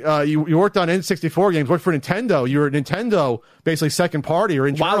royalty. You worked on N64 games, worked for Nintendo. You were Nintendo, basically second party or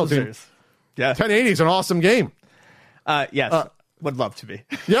internal team. Yeah. 1080 is an awesome game. Yes. Would love to be.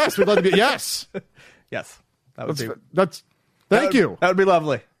 Yes, we'd love to be. Yes. Yes. That would Thank you. That would be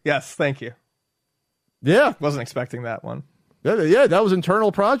lovely. Yes, thank you. Yeah. Wasn't expecting that one. Yeah, that was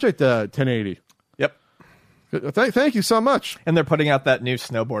internal project 1080. Yep. Thank you so much. And they're putting out that new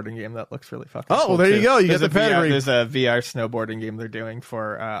snowboarding game that looks really fucking cool. Well, there you go. You get the pedigree. There's a VR snowboarding game they're doing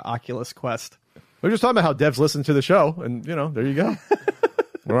for Oculus Quest. We're just talking about how devs listen to the show, and, there you go.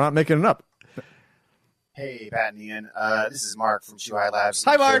 We're not making it up. Hey, Pat and Ian. This is Mark from Chuhai Labs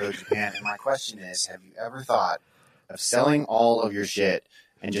in Kyoto, Japan. And my question is, have you ever thought of selling all of your shit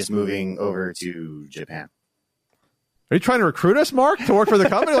and just moving over to Japan? Are you trying to recruit us, Mark, to work for the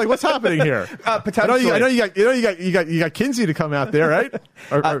company? Like, what's happening here? Potentially. I know you got Kinsey to come out there, right?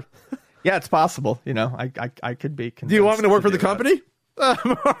 Yeah, it's possible. I could be convinced. Do you want me to work for the company?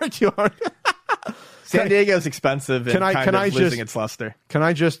 Mark, you are. San Diego's expensive and losing its luster. Can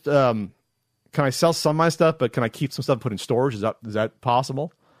I just can I sell some of my stuff, but can I keep some stuff and put in storage? Is that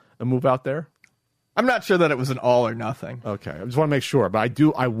possible? And move out there? I'm not sure that it was an all or nothing. Okay, I just want to make sure. But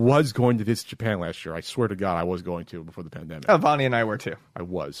I was going to visit Japan last year. I swear to God, I was going to before the pandemic. Oh, Bonnie and I were too. I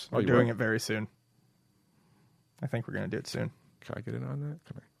was. We're doing it very soon. I think we're going to do it soon. Can I get in on that?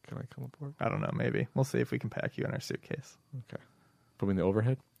 Can I come aboard? I don't know. Maybe we'll see if we can pack you in our suitcase. Okay, put me in the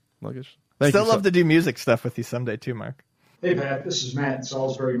overhead luggage. Still love to do music stuff with you someday too, Mark. Hey Pat, this is Matt in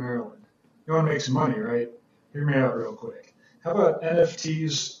Salisbury, Maryland. You want to make some money, right? Hear me out real quick. How about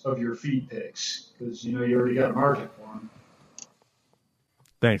NFTs of your feet pics? Because you already got a market for them.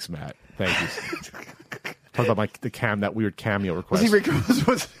 Thanks, Matt. Thank you. Talk about that weird cameo request.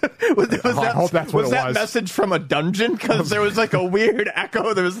 Was that message from a dungeon? Because there was like a weird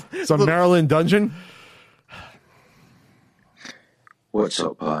echo. There was some Maryland dungeon. What's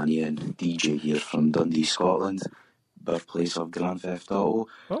up, Pat and Ian? DJ here from Dundee, Scotland, birthplace of Grand Theft Auto.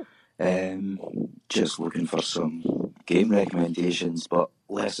 Oh. Just looking for some game recommendations, but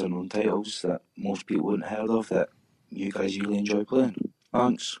lesser known titles that most people wouldn't heard of that you guys really enjoy playing.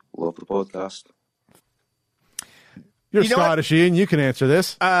 Thanks. Love the podcast. You're Scottish, Ian. You can answer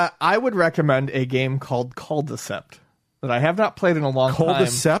this. I would recommend a game called Cul-de-Cept that I have not played in a long time.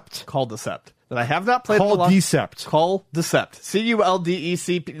 Cul-de-Cept? Cul-de-Cept. That I have not played in a long time. Cul-de-Cept. Cul-de-Cept.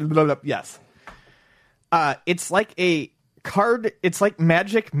 Culdecp. Yes. It's like a card. It's like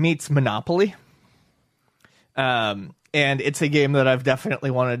Magic meets Monopoly. And it's a game that I've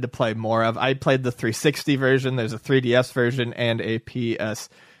definitely wanted to play more of. I played the 360 version. There's a 3DS version and a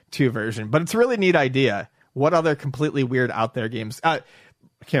PS2 version. But it's a really neat idea. What other completely weird out there games? I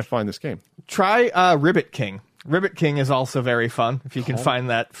can't find this game. Try Ribbit King. Ribbit King is also very fun if you can find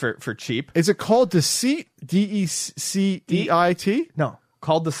that for cheap. Is it called Deceit? DECEIT? No,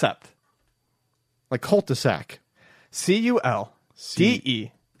 called Decept. Like cul-de-sac.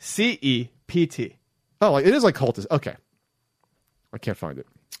 CULDECEPT. Oh, like it is like cul-de-sac. Okay. I can't find it.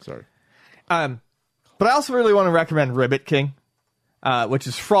 Sorry. But I also really want to recommend Ribbit King, which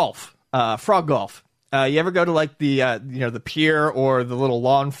is Frolf, Frog Golf. You ever go to like the the pier or the little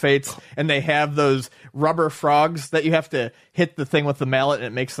lawn fates, and they have those rubber frogs that you have to hit the thing with the mallet, and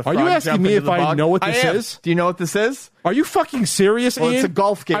it makes the frog Are you asking jump me into if the I bog? know what this I am. is? Do you know what this is? Are you fucking serious, Well, Ian? it's a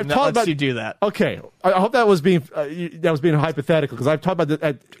golf game I've that talked lets you do that. Okay, I hope that was being hypothetical because I've talked about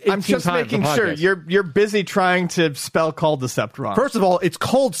that 18 I'm just times making on the sure podcast. you're busy trying to spell Culdcept wrong. First of all, it's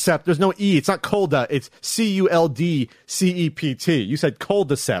Culdcept. There's no E. It's not Colda. It's Culdcept. You said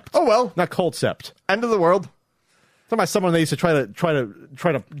Culdcept. Oh well, not Culdcept. End of the world. Talking about someone they used to try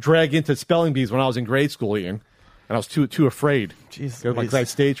to drag into spelling bees when I was in grade school, Ian, and I was too afraid. Jeez, because I had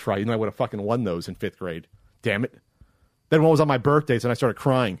stage fright. You know, I would have fucking won those in 5th grade. Damn it. Then one was on my birthdays, and I started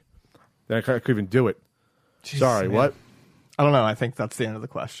crying. Then I couldn't even do it. Jeez, Sorry, man. what? I don't know. I think that's the end of the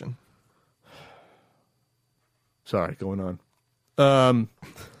question. Sorry, going on.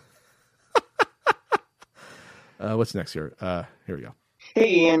 What's next here? Here we go. Hey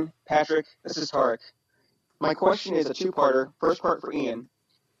Ian, Patrick, this is Tarek. My question is a two-parter. First part for Ian.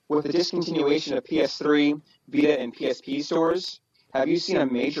 With the discontinuation of PS3, Vita, and PSP stores, have you seen a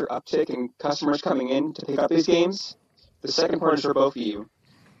major uptick in customers coming in to pick up these games? The second part is for both of you.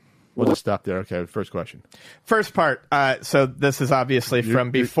 We'll just stop there. Okay, first question. First part. So this is obviously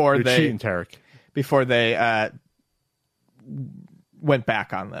from before you're they cheating, Tarek. Before they went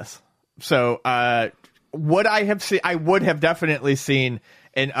back on this. So would I have seen? I would have definitely seen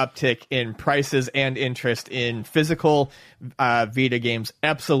an uptick in prices and interest in physical Vita games,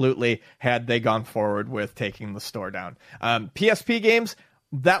 absolutely, had they gone forward with taking the store down. PSP games,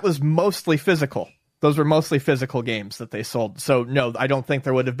 that was mostly physical. Those were mostly physical games that they sold. So, no, I don't think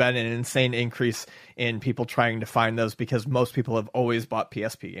there would have been an insane increase in people trying to find those because most people have always bought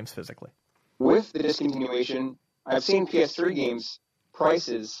PSP games physically. With the discontinuation, I've seen PS3 games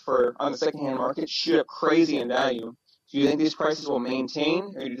prices on the secondhand market shoot up crazy in value. Do you think these prices will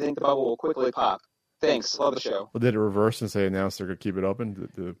maintain, or do you think the bubble will quickly pop? Thanks. Love the show. Well, did it reverse since they announced they're going to keep it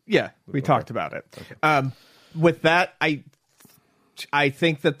open? Yeah, we talked about it. Okay. With that, I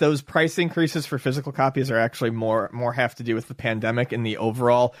think that those price increases for physical copies are actually more have to do with the pandemic and the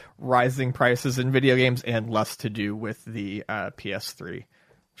overall rising prices in video games, and less to do with the PS3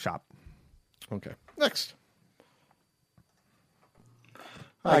 shop. Okay. Next.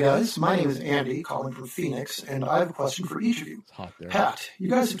 Hi guys, my name is Andy, calling from Phoenix, and I have a question for each of you. It's hot there. Pat, you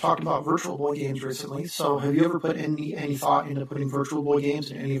guys have talked about Virtual Boy games recently, so have you ever put any thought into putting Virtual Boy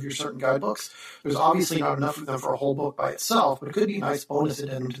games in any of your certain guidebooks? There's obviously not enough of them for a whole book by itself, but it could be a nice bonus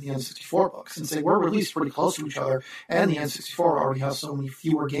addendum to the N64 book, since they were released pretty close to each other, and the N64 already has so many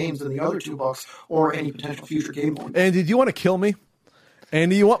fewer games than the other two books, or any potential future Game Boy. Andy, do you want to kill me?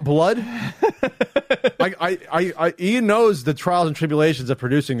 Andy, you want blood? Ian knows the trials and tribulations of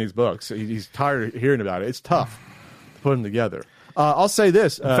producing these books. He's tired of hearing about it. It's tough to put them together. I'll say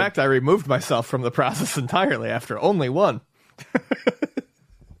this. In fact, I removed myself from the process entirely after only one.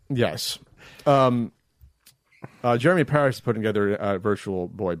 Yes. Jeremy Parrish is putting together a Virtual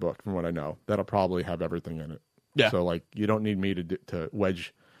Boy book, from what I know. That'll probably have everything in it. Yeah. So, you don't need me to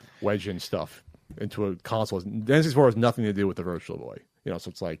wedge in stuff into a console. The N64 has nothing to do with the Virtual Boy.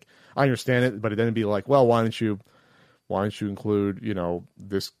 So it's I understand it, but then it'd be well, why don't you include,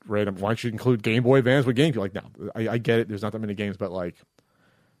 this random, why don't you include Game Boy Advance with GameCube? No, I get it. There's not that many games, but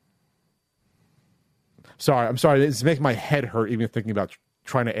I'm sorry. It's making my head hurt even thinking about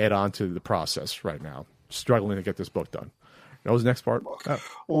trying to add on to the process right now. Struggling to get this book done. That was the next part. Oh.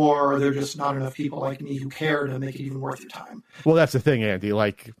 Or are there just not enough people like me who care to make it even worth your time? Well, that's the thing, Andy.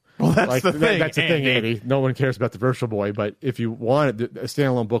 That's the thing. That's the thing, Andy. No one cares about the Virtual Boy, but if you want it, a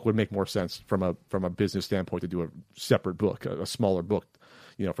standalone book would make more sense from a business standpoint to do a separate book, a smaller book,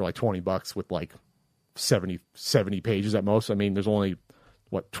 for $20 with 70 pages at most. I mean, there's only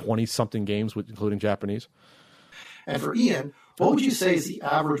 20 something games including Japanese. And for Ian, what would you say is the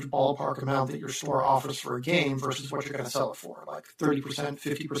average ballpark amount that your store offers for a game versus what you're going to sell it for? 30%,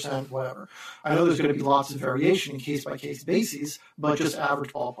 50%, whatever. I know there's going to be lots of variation in case-by-case basis, but just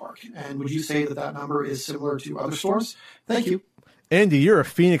average ballpark. And would you say that number is similar to other stores? Thank you. Andy, you're a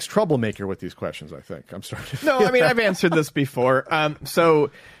Phoenix troublemaker with these questions, I think. I'm sorry. No, I mean, I've answered this before.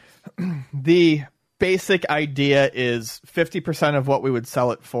 So the basic idea is 50% of what we would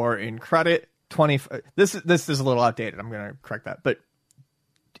sell it for in credit. This is a little outdated. I'm going to correct that. But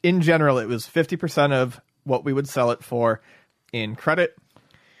in general, it was 50% of what we would sell it for in credit,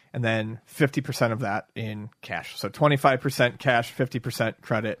 and then 50% of that in cash. So 25% cash, 50%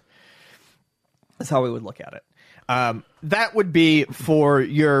 credit. That's how we would look at it. That would be for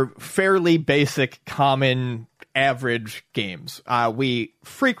your fairly basic, common average games. We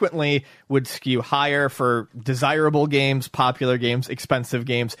frequently would skew higher for desirable games, popular games, expensive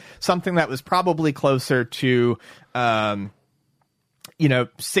games, something that was probably closer to 60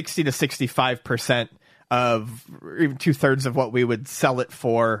 to 65% of, or even 2/3 of what we would sell it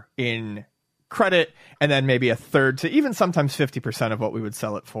for in credit, and then maybe 1/3 to even sometimes 50% of what we would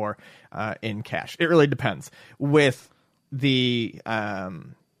sell it for in cash. It really depends. With the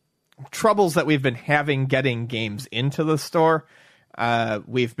troubles that we've been having getting games into the store,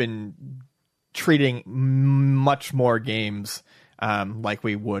 we've been treating much more games like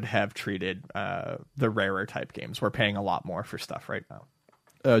we would have treated the rarer type games. We're paying a lot more for stuff right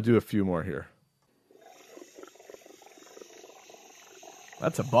now. Do a few more here.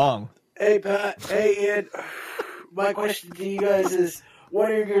 That's a bong. Hey, Pat. Hey, Ian. My question to you guys is,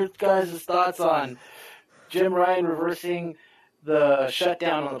 what are your guys' thoughts on Jim Ryan reversing the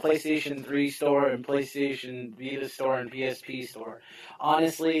shutdown on the PlayStation 3 store and PlayStation Vita store and PSP store?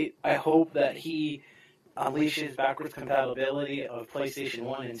 Honestly, I hope that he unleashes backwards compatibility of PlayStation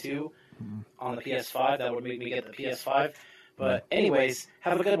 1 and 2 on the PS5. That would make me get the PS5. But anyways,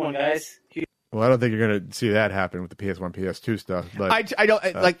 have a good one, guys. Well, I don't think you're going to see that happen with the PS1, PS2 stuff. But I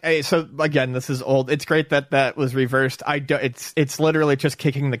don't so again, this is old. It's great that was reversed. It's literally just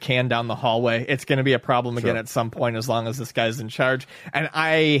kicking the can down the hallway. It's going to be a problem again at some point as long as this guy's in charge. And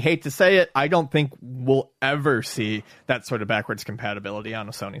I hate to say it, I don't think we'll ever see that sort of backwards compatibility on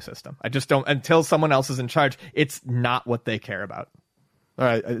a Sony system. I just don't, until someone else is in charge. It's not what they care about. All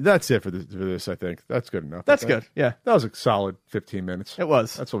right, that's it for this. I think that's good enough. That's good. Yeah, that was a solid 15 minutes. It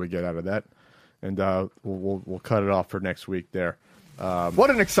was. That's what we get out of that. And we'll cut it off for next week there.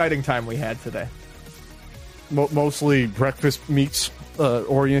 What an exciting time we had today. Mostly breakfast meats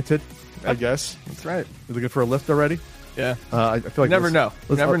oriented, I guess. That's right. You looking for a lift already? Yeah. I feel like never know.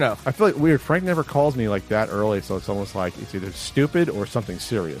 I feel like weird. Frank never calls me like that early, so it's almost like it's either stupid or something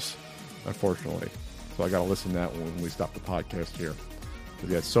serious, unfortunately. So I got to listen to that when we stop the podcast here.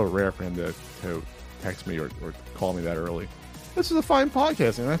 Because it's so rare for him to text me or call me that early. This is a fine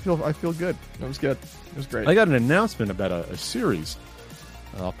podcast, and I feel good. It was good. It was great. I got an announcement about a series.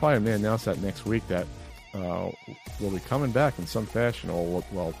 I'll probably announce that next week that will be coming back in some fashion.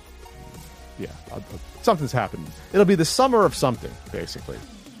 Something's happening. It'll be the summer of something, basically.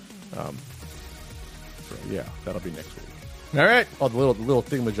 So yeah, that'll be next week. All right. Oh, the little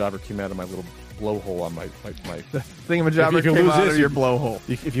thingamajobber came out of my little blowhole on my thingamajobber came out of your blowhole.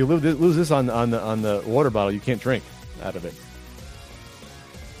 If you lose this on the water bottle, you can't drink out of it.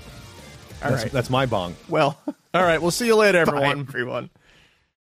 That's my bong. Well, all right. We'll see you later, everyone. Bye, everyone.